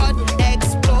 you hot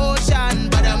explosion.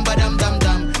 Badam badam dum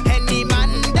dum. Any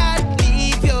man that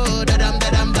leave you, dadam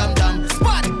dadam dum dum.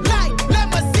 Spotlight, let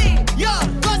me see you,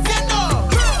 'cause you know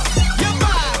you're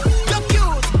bad, you're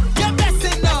cute, you're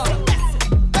blessing now.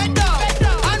 Bend down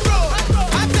and roll,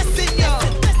 I'm testing you.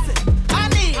 I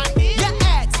need your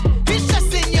ex, he's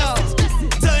stressing you.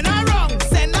 Turn around,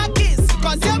 send a kiss,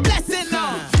 'cause you're blessing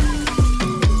now.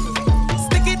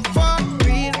 Stick it for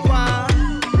real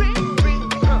one.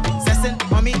 Sessin',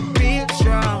 mommy, real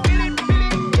strong.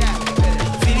 Yeah,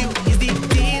 feel you is the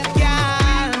deal,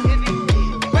 girl.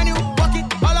 When you walk it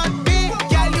all on me,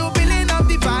 girl, you building up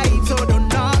the vibe, so don't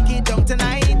knock it down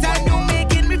tonight. And you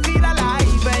making me feel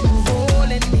alive, and you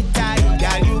holding me tight,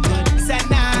 girl. You could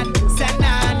send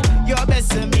on, your best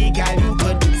to me, girl. You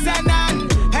could send on,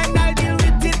 and I'll deal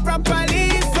with it properly.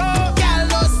 So, girl,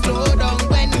 no slow down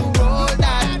when you roll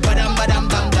that. Badam badam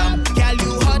dum dum, girl,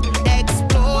 you hot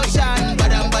explosion.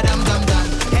 Badam badam dum dum,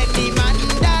 any man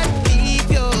that leave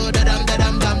you, dadam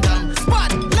dadam dum dum.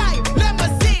 Spotlight, let me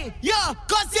see you,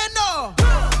 'cause you know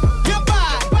you're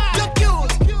bad, you're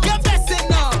cute, you're blessing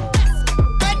now.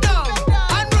 Bend down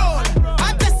and roll,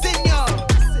 I'm testing you.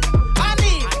 I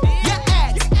need your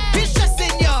ex, he's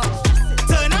stressing you.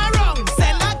 Turn around,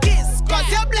 send a kiss, 'cause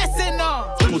you're blessing now.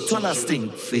 Put on a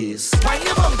stink face. Wind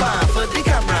your bumper for the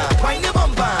camera. Wind your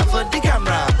bumper for the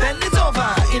camera. Bend it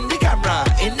over in the camera.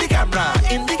 In the camera.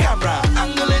 In the camera.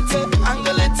 Angle it,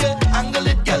 angle it, angle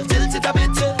it, girl. Tilt it a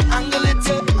bit. Angle it,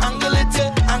 angle it,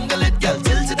 angle it, girl.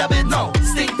 Tilt it a bit. Now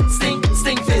stink, stink,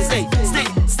 stink face. Hey,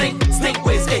 stink, stink, stink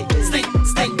ways. Hey, stink,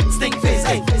 stink, stink face.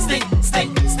 Hey, stink,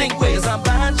 stink, stink ways. It's a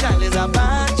bad child. It's a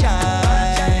bad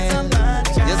child.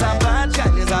 It's a bad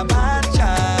child. It's a bad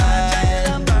child.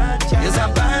 It's a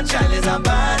bad child. It's a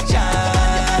bad child.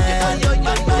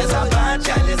 It's a bad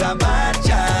child. It's a bad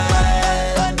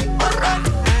child.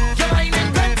 You're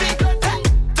whining plenty.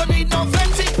 Don't need no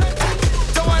fancy.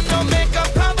 Don't want no makeup,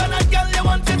 cover that girl. You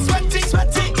want it sweaty,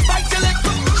 sweaty. Bite your lip,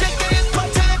 shake your hip,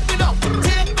 take me down,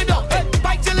 take me down.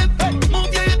 Bite your lip,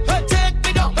 move your hip, take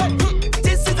me down.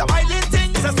 This is a violent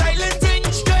thing, it's a silent thing.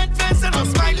 Straight face and a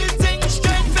smiling thing,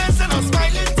 straight face and a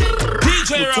smiling thing. DJ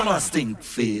Put on Ramon. a stink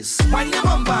face. Wind your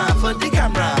bumper for the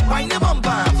camera. Wind your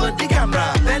bumper for the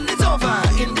camera. Bend it over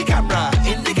in the camera.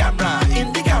 In the camera.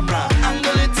 In the camera.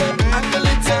 Angle it, angle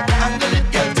it, angle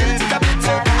it, girl. Tilt it a bit.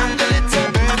 Angle it,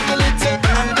 angle it,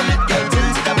 angle it, girl.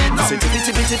 Tilt it a bit. Now. Tip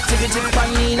it,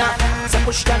 panina. So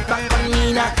push that back,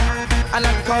 panina. And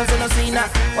I'm causing a scene.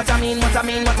 What I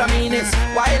mean is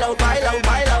wild out, wild out,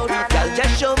 wild out. Girl,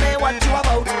 just show me what you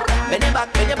about. Bend your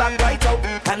back right out.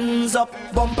 Hands up,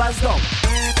 bumpers down.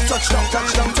 Touchdown,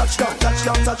 touchdown, touchdown,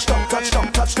 touchdown, touchdown,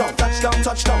 touchdown, touchdown, touchdown,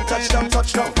 touchdown, touchdown,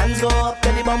 touchdown. Hands go up,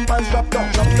 then the bumpers drop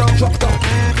down, drop down, drop down.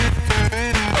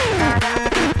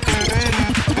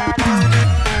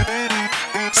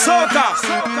 Soca.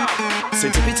 So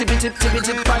tip it,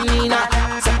 panina.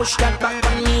 So push that back,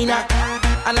 panina.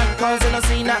 And I'm causing a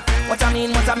scene. What I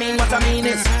mean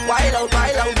is wild out,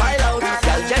 wild out, wild out.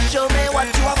 Girl, just show me what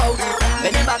you about.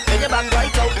 Bend your back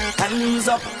right out. Hands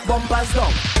up, bumpers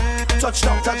down.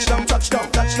 Touchdown, touchdown,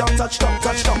 touchdown, touchdown, touchdown,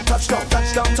 touchdown, touchdown,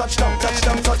 touchdown, touchdown,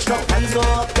 touchdown, touchdown. Hands go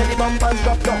up, then the bumpers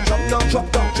drop down, drop down,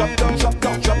 drop down, drop down, drop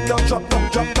down, drop down, drop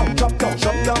down, drop down,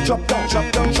 drop down, drop down,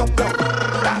 drop down, drop down, drop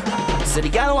down. So the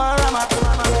girl want rama.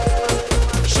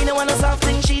 She don't want no soft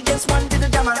thing, she just wanted the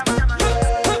drama.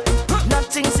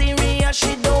 Nothing serious,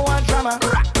 she don't want drama.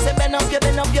 Say bend up, you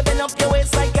bend up, you bend up your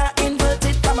waist like an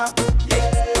inverted comma.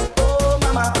 Oh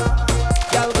mama,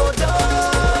 girl go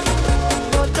down,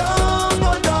 go down,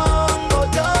 go down, go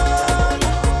down.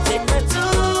 Take me to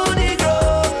the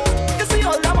ground. You see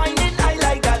all the whining, I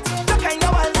like that. The kind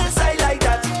of wildness, I like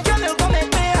that. Girl, you come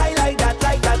make me, I like that,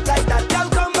 like that, like that. Girl,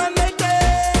 come and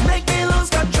make me lose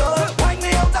control. Wind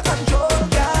me out of control,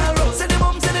 girl. Say the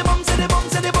bum, say the bum, say the bum,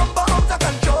 say the bum, but out of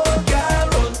control, girl.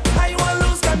 I want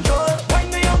lose control.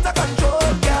 Wind me out of control,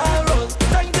 girl.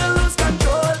 Time to lose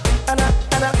control. And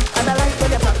I like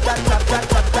when you tap tap tap tap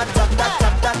tap tap tap tap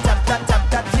tap tap tap tap tap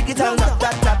tap. Flick it out,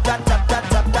 tap tap tap tap tap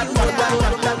tap tap tap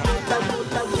tap.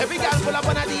 Every girl pull up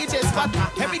on a DJ spot.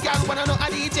 Every girl wanna know a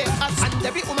DJ hot. And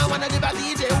every woman wanna give a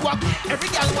DJ walk. Every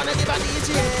girl wanna give a DJ.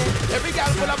 Every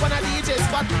girl pull up on a DJ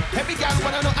spot. Every girl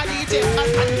wanna know a DJ hot.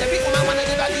 And every woman wanna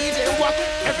give a DJ walk.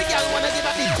 Every girl wanna give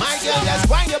a DJ. My girl, just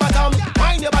wind your bottom,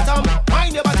 wind your bottom,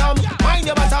 wind your bottom, wind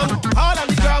your bottom. All on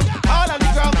the ground, all on the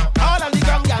ground, all on the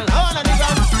ground, girl. All on the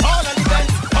ground, all on the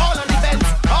fence, all on the fence,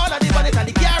 all on the bonnet and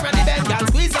the car and the bend. Girl,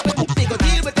 squeeze up with the they go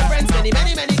deal with the friends. Many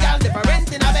girls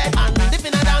different in a bed and dip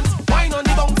in a dance. Wine on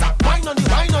the bouncer, wine on the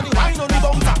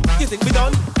bouncer. You think we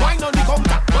done? Wine on the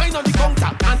counter,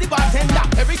 and the bartender.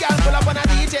 Every girl pull up on a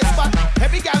DJ spot.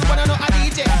 Every girl wanna know a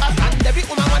DJ hot. And every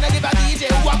woman wanna give a DJ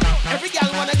walk. Every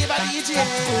girl wanna give a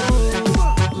DJ.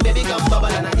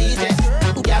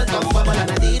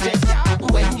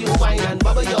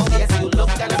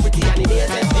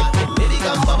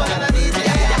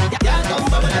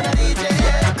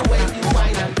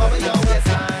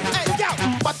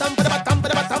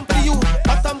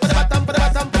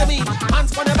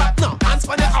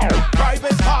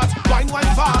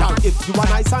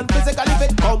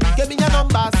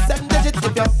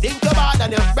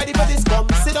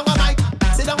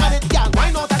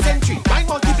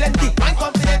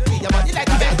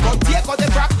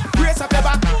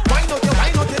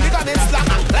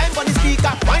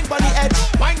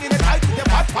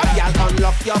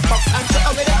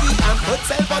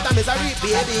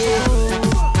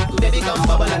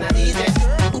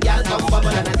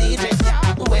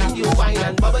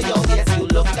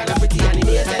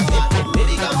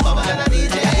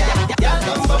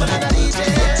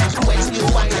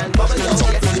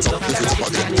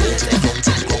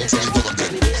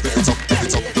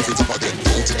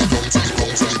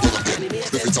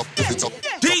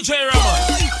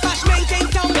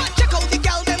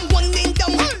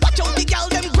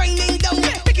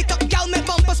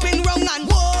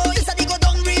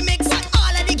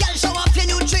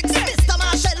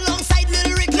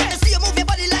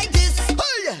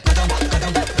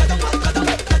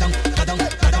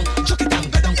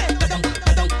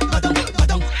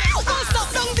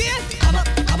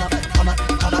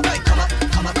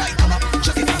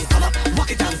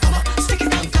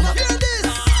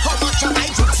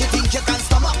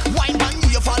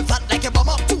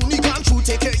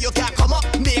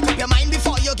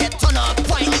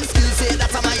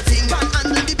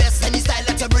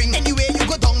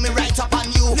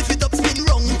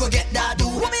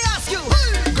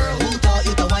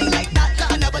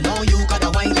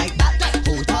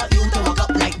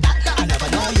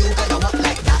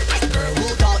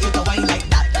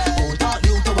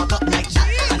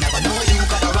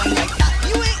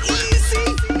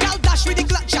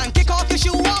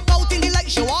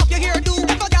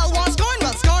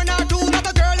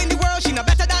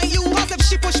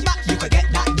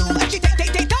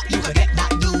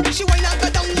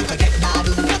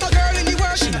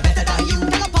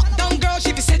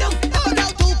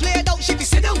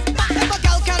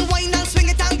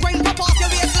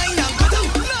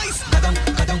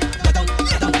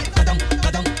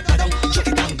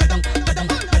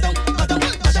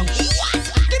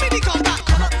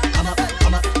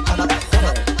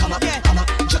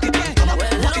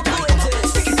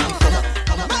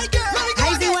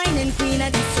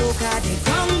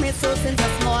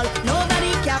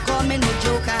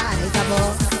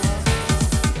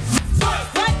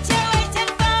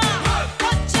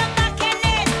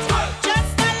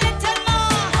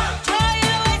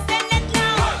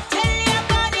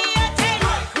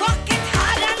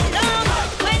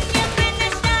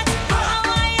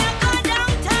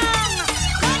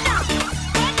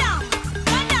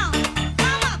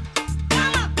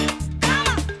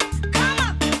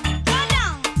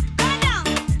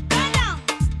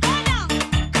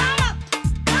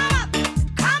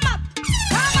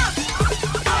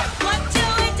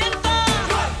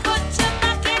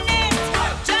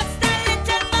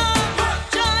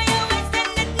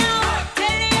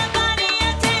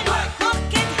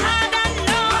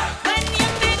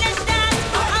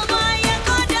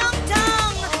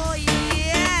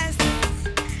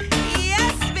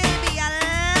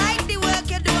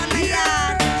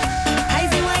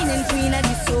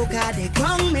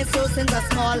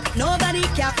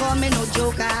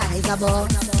 joker eyes above.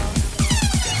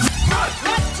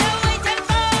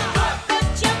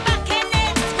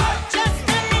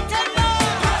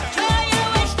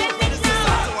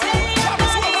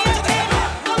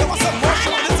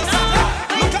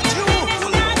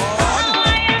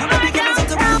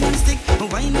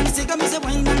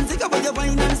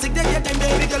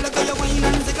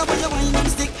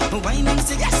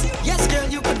 Yes, girl,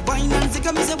 you could wine and zig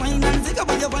up, me say wine and zig up,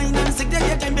 your wine and zig. Take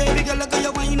your time, baby girl, look at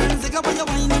your wine and zig up, your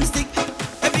wine and stick.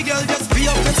 Every girl just free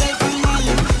up yourself and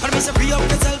wine. Gotta be so free up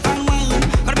yourself and wine.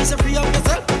 Gotta be so free up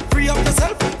yourself, free up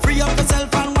yourself, free up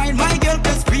yourself and wine. My girl,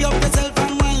 just free up yourself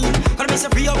and wine. Gotta be so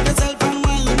free up yourself and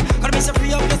wine. Gotta be so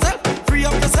free up yourself, free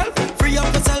up yourself, free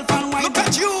up yourself and wine. Look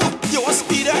at you, you a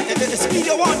speeder, the speed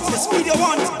you want, the speed you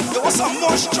want. You want some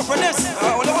more stupidness,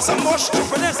 you want some more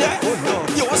stupidness, yeah.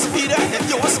 You a speeder,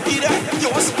 you a speeder, you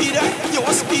a speeder, you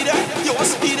a speeder, you a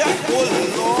speeder. Oh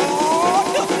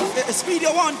Lord, the speed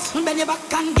you want. Bend your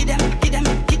back and give them, give them,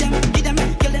 give them, give them,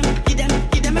 give them, give them,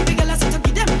 give them. Every girl I say to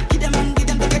give them, give them and give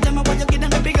them. Take them, what you give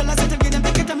them. Every girl I say to give them,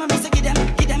 take them and me say give them,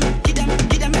 give them, give them,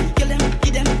 give them, give them,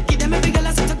 give them, give them. Every girl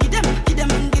I say to give them, give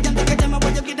them and give them. Take them,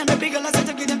 what you give them. Every girl I say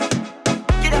to give them,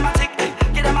 give them a tick,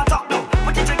 give them a talk, no.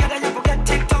 Put it together, you go get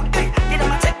TikTok, give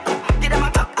them a tick, give them a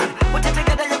talk, put it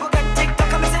together, you go get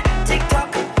TikTok. I me say TikTok,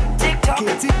 TikTok,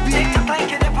 TikTok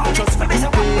like it upon. Just for me, so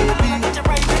baby, get your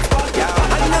right next ball.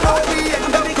 I know we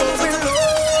end up going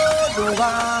low.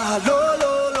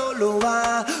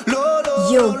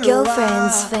 Your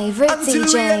girlfriend's favorite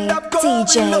DJ,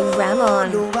 DJ Ramon.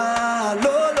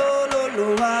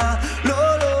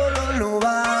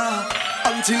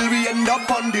 Until we end up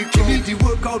on the give me the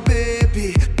workout,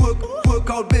 baby. Work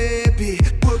out, baby.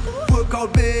 Work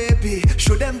out, baby.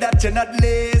 Show them that you're not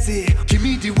lazy. Give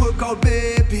me the workout,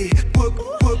 baby.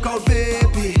 Work out,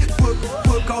 baby.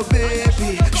 Work out,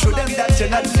 baby. Show them that you're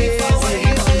not lazy.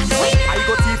 I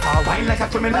go too far, wine like a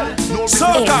criminal. No It's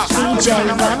DJ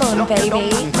Ramon, baby.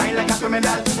 Wine like a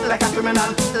criminal, like a criminal,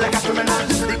 like a criminal.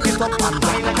 Stick it up and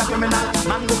wine like a criminal.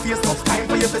 Man go face off, time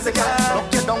for your physical.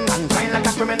 Rock you down and wine like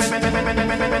a criminal.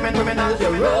 You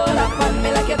roll up on me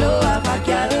like you do have a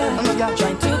girl.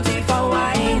 Trying to deep for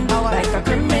wine, like a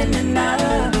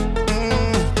criminal.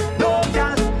 No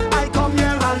girl, I come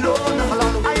here alone.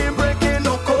 I ain't breaking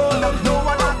no code. No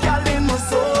other girl in my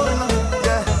soul.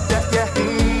 Yeah.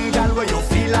 Girl, where you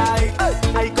feel like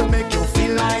I could make you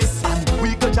feel nice, and we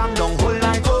could jam down whole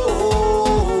night. Oh,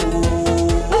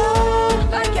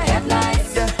 like your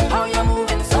headlights. How you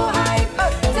moving so high?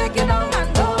 Take it down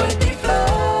and go with the flow.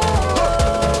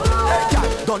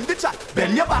 Done the chat,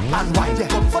 bend your back and wind. Yeah,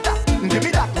 come for that. Give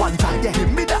me that one time. Yeah,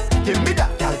 give me that,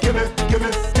 girl. Give me.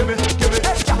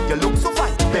 Hey, Jack, you look so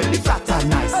fine, belly flat and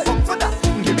nice. Come for that.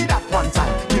 Give me that one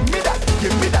time. Give me that,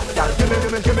 girl. Give me.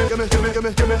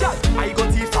 Girl, I go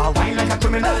too far, wine like a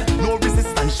criminal. No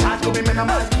resistance, charge go be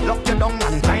minimal. Lock you down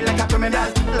and wine like a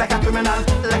criminal, like a criminal,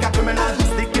 like a criminal.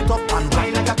 Stick it up and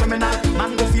wine like a criminal.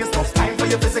 Man go face off, time for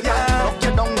your physical. Lock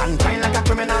you down and wine like a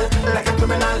criminal, like a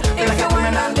criminal, like a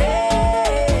criminal.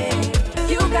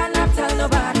 You cannot tell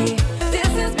nobody.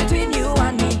 This is between you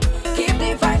and me. Keep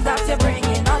the vibes that you're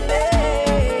bringing on me.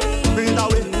 Bring it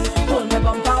away. Hold me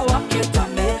bumper, walk it on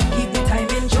me. Keep the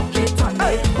timing, juke it on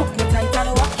me. Hook me tight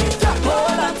and walk it on.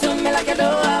 Hold on to me like you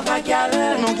don't have a girl.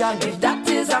 No girl. If that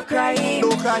is a crime, No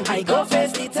crime. I go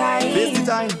face the time. Face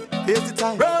the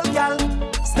time. Roll, girl,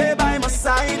 stay by my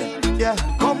side. Yeah,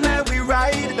 come let we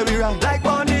ride, like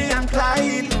Bonnie and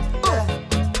Clyde.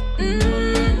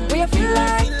 Where you feel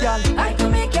like Girl. I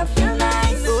can make you feel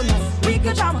nice. So nice. We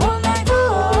could jam all night. Oh,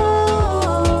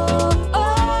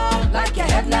 like your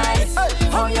headlights.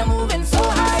 How you moving so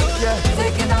high? Yeah.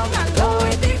 Take it down and go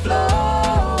with the flow.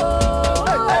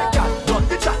 Hey, girl, run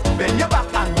the chat, bend your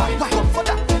back and wine. Come for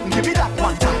that, give me that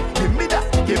one time. Give me that,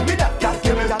 girl. Give me that.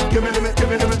 Girl,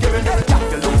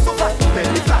 you look so fine,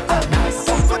 belly flat and nice.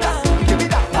 Come for that, give me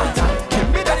that one time. Give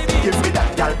me that,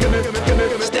 girl. Give me.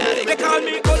 They call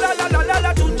me go la la la la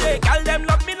la Tunde. Call them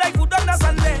love me like food on a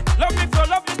Sunday. Love me flow,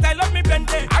 love me style, love me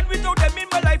plenty. And without them in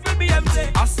my life will be empty.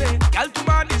 I say, girl to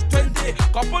man is 20.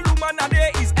 Couple woman a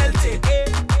day is healthy.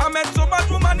 I met so much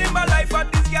woman in my life, and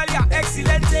this girl yeah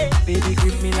excellent. Baby,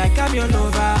 grip me like I'm your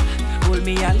lover. Hold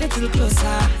me a little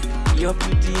closer. Your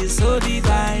beauty is so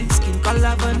divine. Skin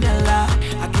color vanilla.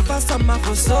 I give her some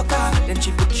for soca. Then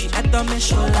she put she head on my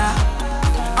shoulder.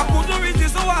 I couldn't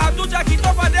resist, so I had to jack it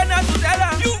up and then I had to tell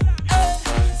her, you,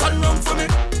 turn round for me,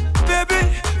 baby,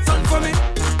 turn for me,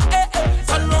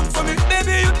 turn round for me,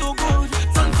 baby, you too good,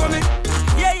 turn for me,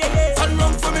 yeah, turn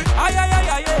round for me,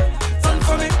 aye, turn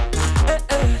for me,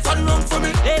 turn round for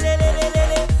me,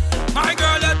 my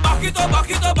girl, let's back it up,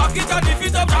 and if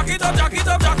it up, jack it up, jack it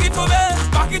up for me.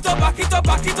 Back it up, back it up,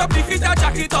 back it up, lift it and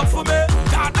jack it up for me.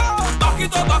 Back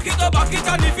it up, back it up, back it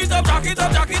and lift it up, jack it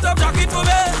up, jack it up, jack it for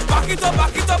me. Back it up,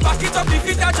 back it up, back it up, lift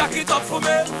it and jack it up for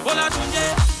me. Hola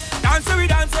tunje, dance we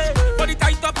dance, body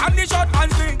tight up and the short man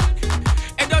swing.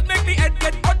 It does make me head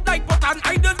get hot like button.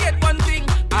 I just get one thing.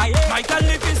 My girl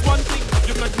live is one thing.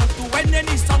 You can move to when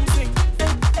any song sing.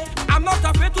 I'm not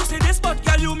afraid to say this, but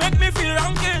girl, you make me feel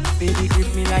ranking. Baby,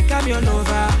 grip me like I'm your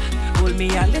lover. Hold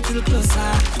me a little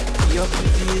closer. Your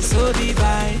beauty is so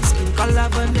divine. Skin color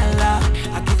vanilla.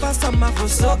 I give her some for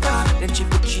soca. Then she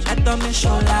put she head on my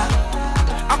shoulder.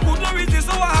 I could not resist,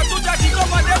 so I had to jack it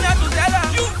up and then I had to tell her.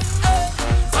 You,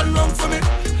 turn round for me,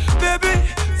 baby,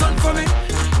 turn for me.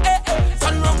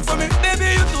 Turn round for me, baby,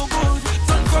 you too good.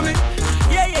 Turn for me,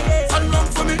 yeah, yeah, yeah. Turn round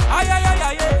for me, ay, ay, ay,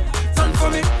 ay, yeah. Turn for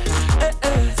me,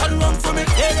 turn round for me,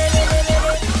 yeah, yeah, yeah,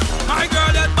 yeah. My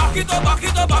girl, then back it up, back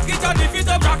it up, back it up, lift it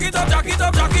up, jack it up, jack it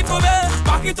up, jack it for me.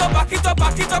 Back it up, back it up,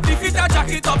 back it up, lift it and jack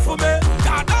it up for me.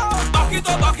 Back it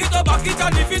up, back it up, back it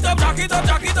and lift it up, jack it up,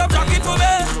 jack it up, jack it for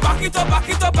me. Back it up, back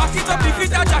it up, back it up, lift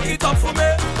it and jack it up for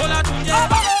me. Hola tunje.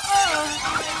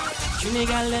 Trini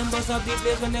gal them bust up the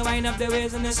place when they wind up the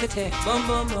waist in the city. Boom,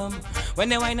 boom, boom. When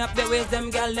they wind up the waist, them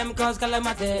gal them cause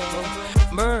calamity.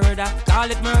 Murder, call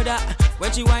it murder.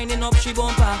 When she winding up, she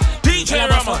bumper. DJ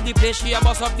bust up the place, she a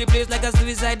bust up the place like a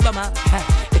suicide bomber.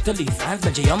 Italy, France,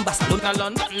 Belgium, Barcelona,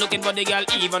 London, looking for the girl,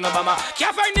 even Obama.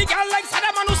 Can't find the girl like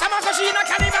Saddam Hussein, cause she in a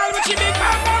carnival with she big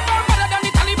bam, bam, bam. Better than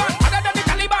the Taliban, better than the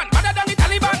Taliban, better than the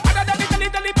Taliban, better than the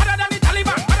Taliban, better than the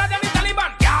Taliban, better than the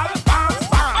Taliban. Girl, bam,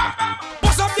 bam.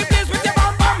 Bust up the place with your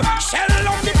bam, bam. Shell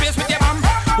up the place with your bam.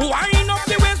 Wind up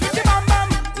the waist with your bam, bam.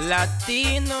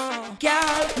 Latino,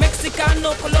 girl,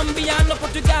 Mexicano, Colombiano,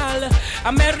 Portugal,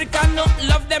 Americano,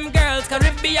 love them girls,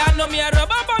 Caribbeano, me a rub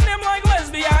up on them like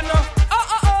lesbiano.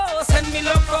 Send me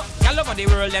loco, y'all over the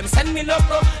world, them send me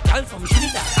loco. Y'all from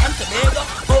Trinidad and Tobago.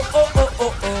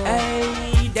 Oh.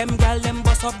 Hey, them gal, them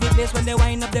bust up the place when they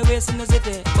wind up their waist in the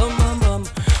city. Boom, boom, boom.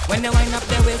 When they wind up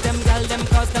their waist, them gal, them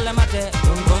cause calamity.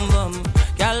 Boom, boom, boom.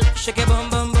 Gal, shake it, boom,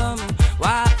 boom, boom.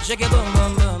 Wah, shake it, boom,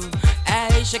 boom, boom.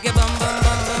 Hey, shake it, boom, boom,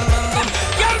 boom, boom, boom, boom.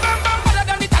 Gal, bam, bam, better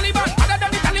than the Taliban, better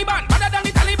than the Taliban, better than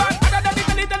the Taliban, better than the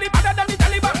Taliban, better than the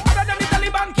Taliban, better than the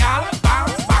Taliban. Gal, bam,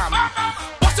 bam.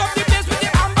 Bust up the place with the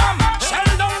bam, bam. Shell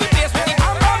down the place with the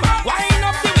bam, bam. Wind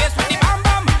up the waist with the bam,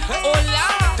 bam. Hola,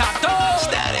 tato.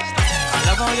 Static. I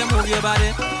love how you move your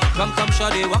body. Come,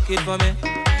 shawty, walk it for me.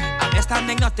 I'm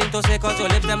standing nothing to say, cause your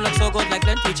lips them look so good like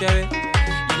plenty cherry.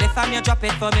 You lift and you drop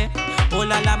it for me. Oh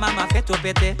la la, mama, fit to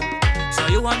pity. So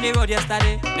you on the road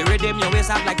yesterday, the rhythm your waist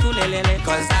up like two lele.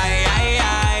 Cause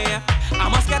I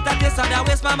must get a taste of that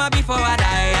waist, mama, before I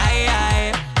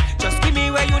die. Just give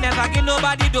me where you never give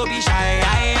nobody, don't be shy.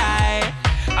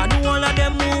 I know all of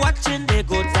them who watching, they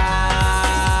go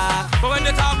talk. But when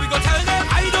they talk, we go tell them,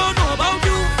 I don't know about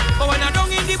you. But when I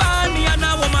don't in the band, me and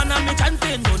a woman, and me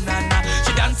chanting, no nana.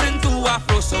 She dancing to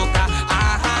Afro soca.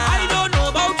 I don't know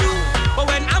about you. But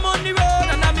when I'm on the road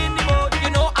and I'm in the boat, you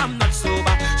know I'm not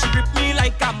sober. She grip me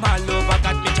like I'm all over,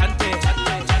 got me chanting.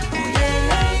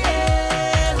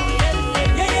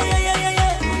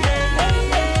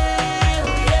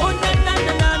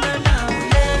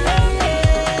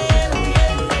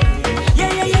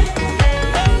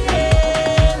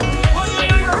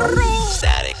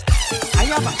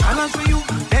 For you,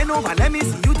 bend over, let me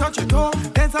see you touch your toe.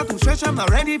 Dance out to stretch, I'm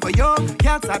not ready for you.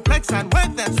 Cats at flex and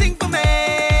work that, sing for me.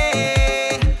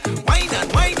 Wine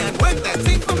and work that,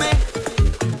 sing for me.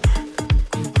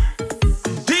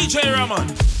 DJ Ramon.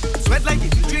 Sweat like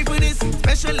if you trade for this.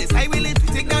 Specialist, I willing to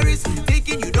take the risk.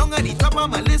 Taking you down at the top of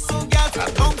my list. So cats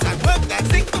at bounce and work that,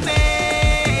 sing for me.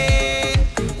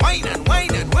 Wine and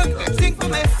work that, sing for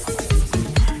me.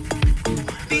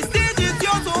 The stage is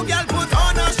yours, so girl, put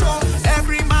on a show.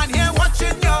 Every man here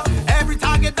watching you, every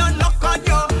target done lock on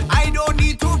you. I don't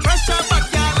need to pressure, but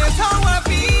girl, it's how I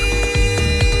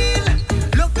feel.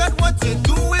 Look at what you're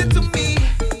doing to me.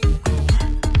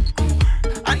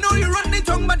 I know you run the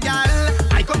tongue, but girl,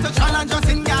 I come to challenge you,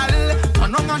 sing girl.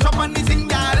 Turn around and shop on the sing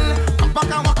girl. Come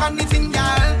back and walk on the sing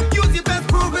girl. Use your best,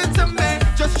 prove it to me.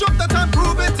 Just shop that and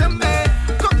prove it to me.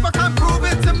 Come back and prove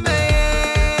it to me.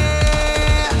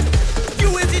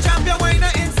 You is the champion, why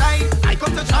not inside? I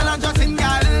come to challenge you, sing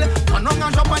girl. Turn around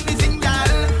and shop on the sing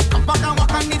girl. Come back and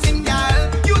walk on the sing girl.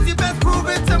 Use your best, prove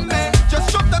it to me.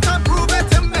 Just shop that and prove it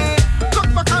to me.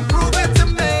 Come back and prove it to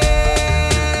me.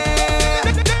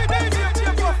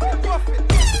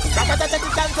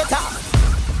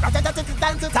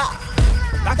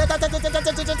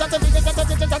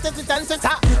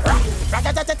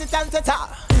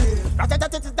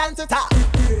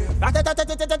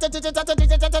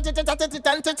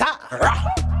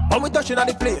 When we touching on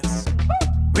the place,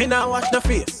 we now wash the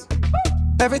face.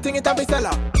 Everything it have be sell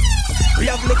out. We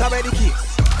have liquor by the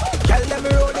case. Girl them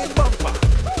rolling bumper,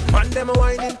 man them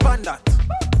whining pan that.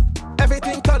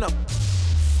 Everything turn up,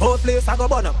 whole place I go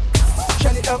burn up.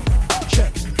 Shell it down,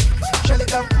 shell. Shell it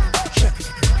down, shell.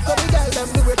 So the girl them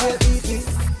do it real easy,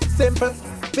 simple,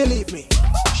 believe me.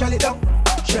 Shell it down,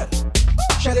 shell.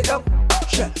 Shell it down,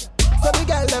 shell. So the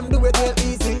girl them do it real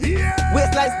easy.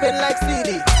 Waistline spin like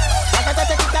CD.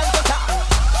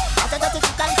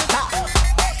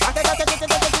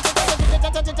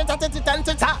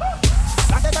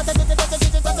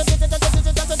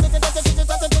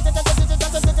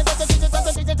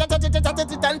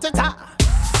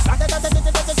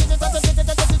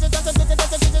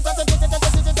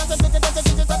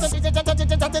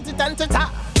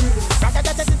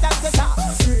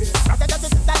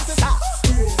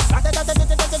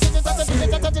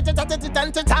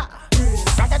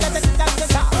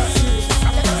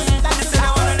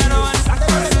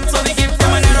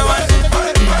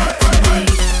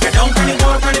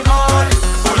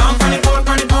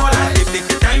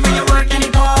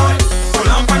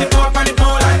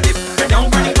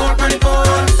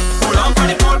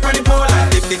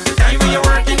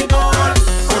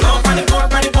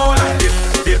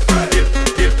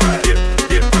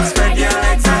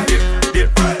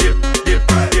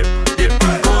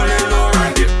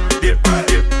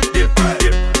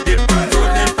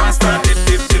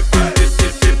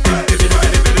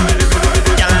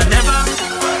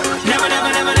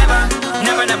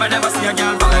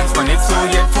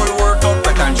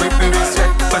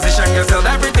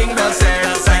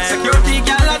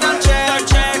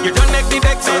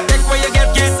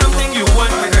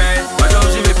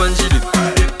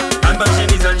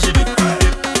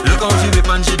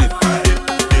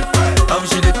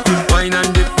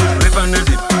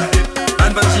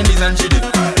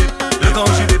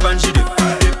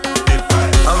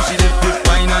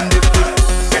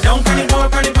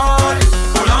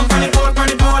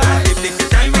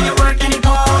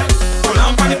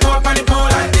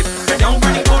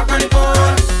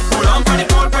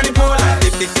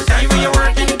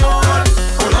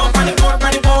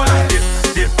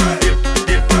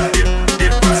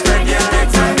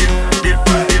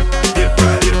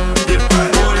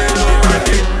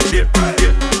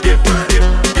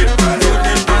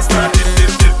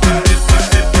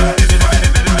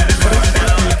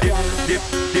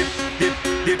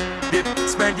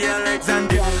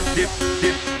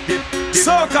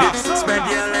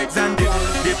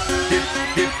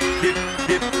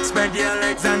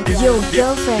 Your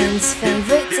girlfriend's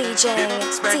favorite DJ,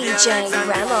 DJ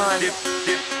Ramon.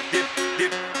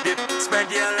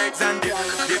 Spread your legs and dip,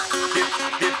 dip, dip,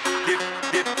 dip, dip,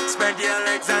 dip. Spread your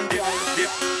legs and dip, dip,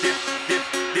 dip,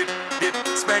 dip, dip,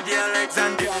 dip. Spread your legs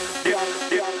and dip, dip.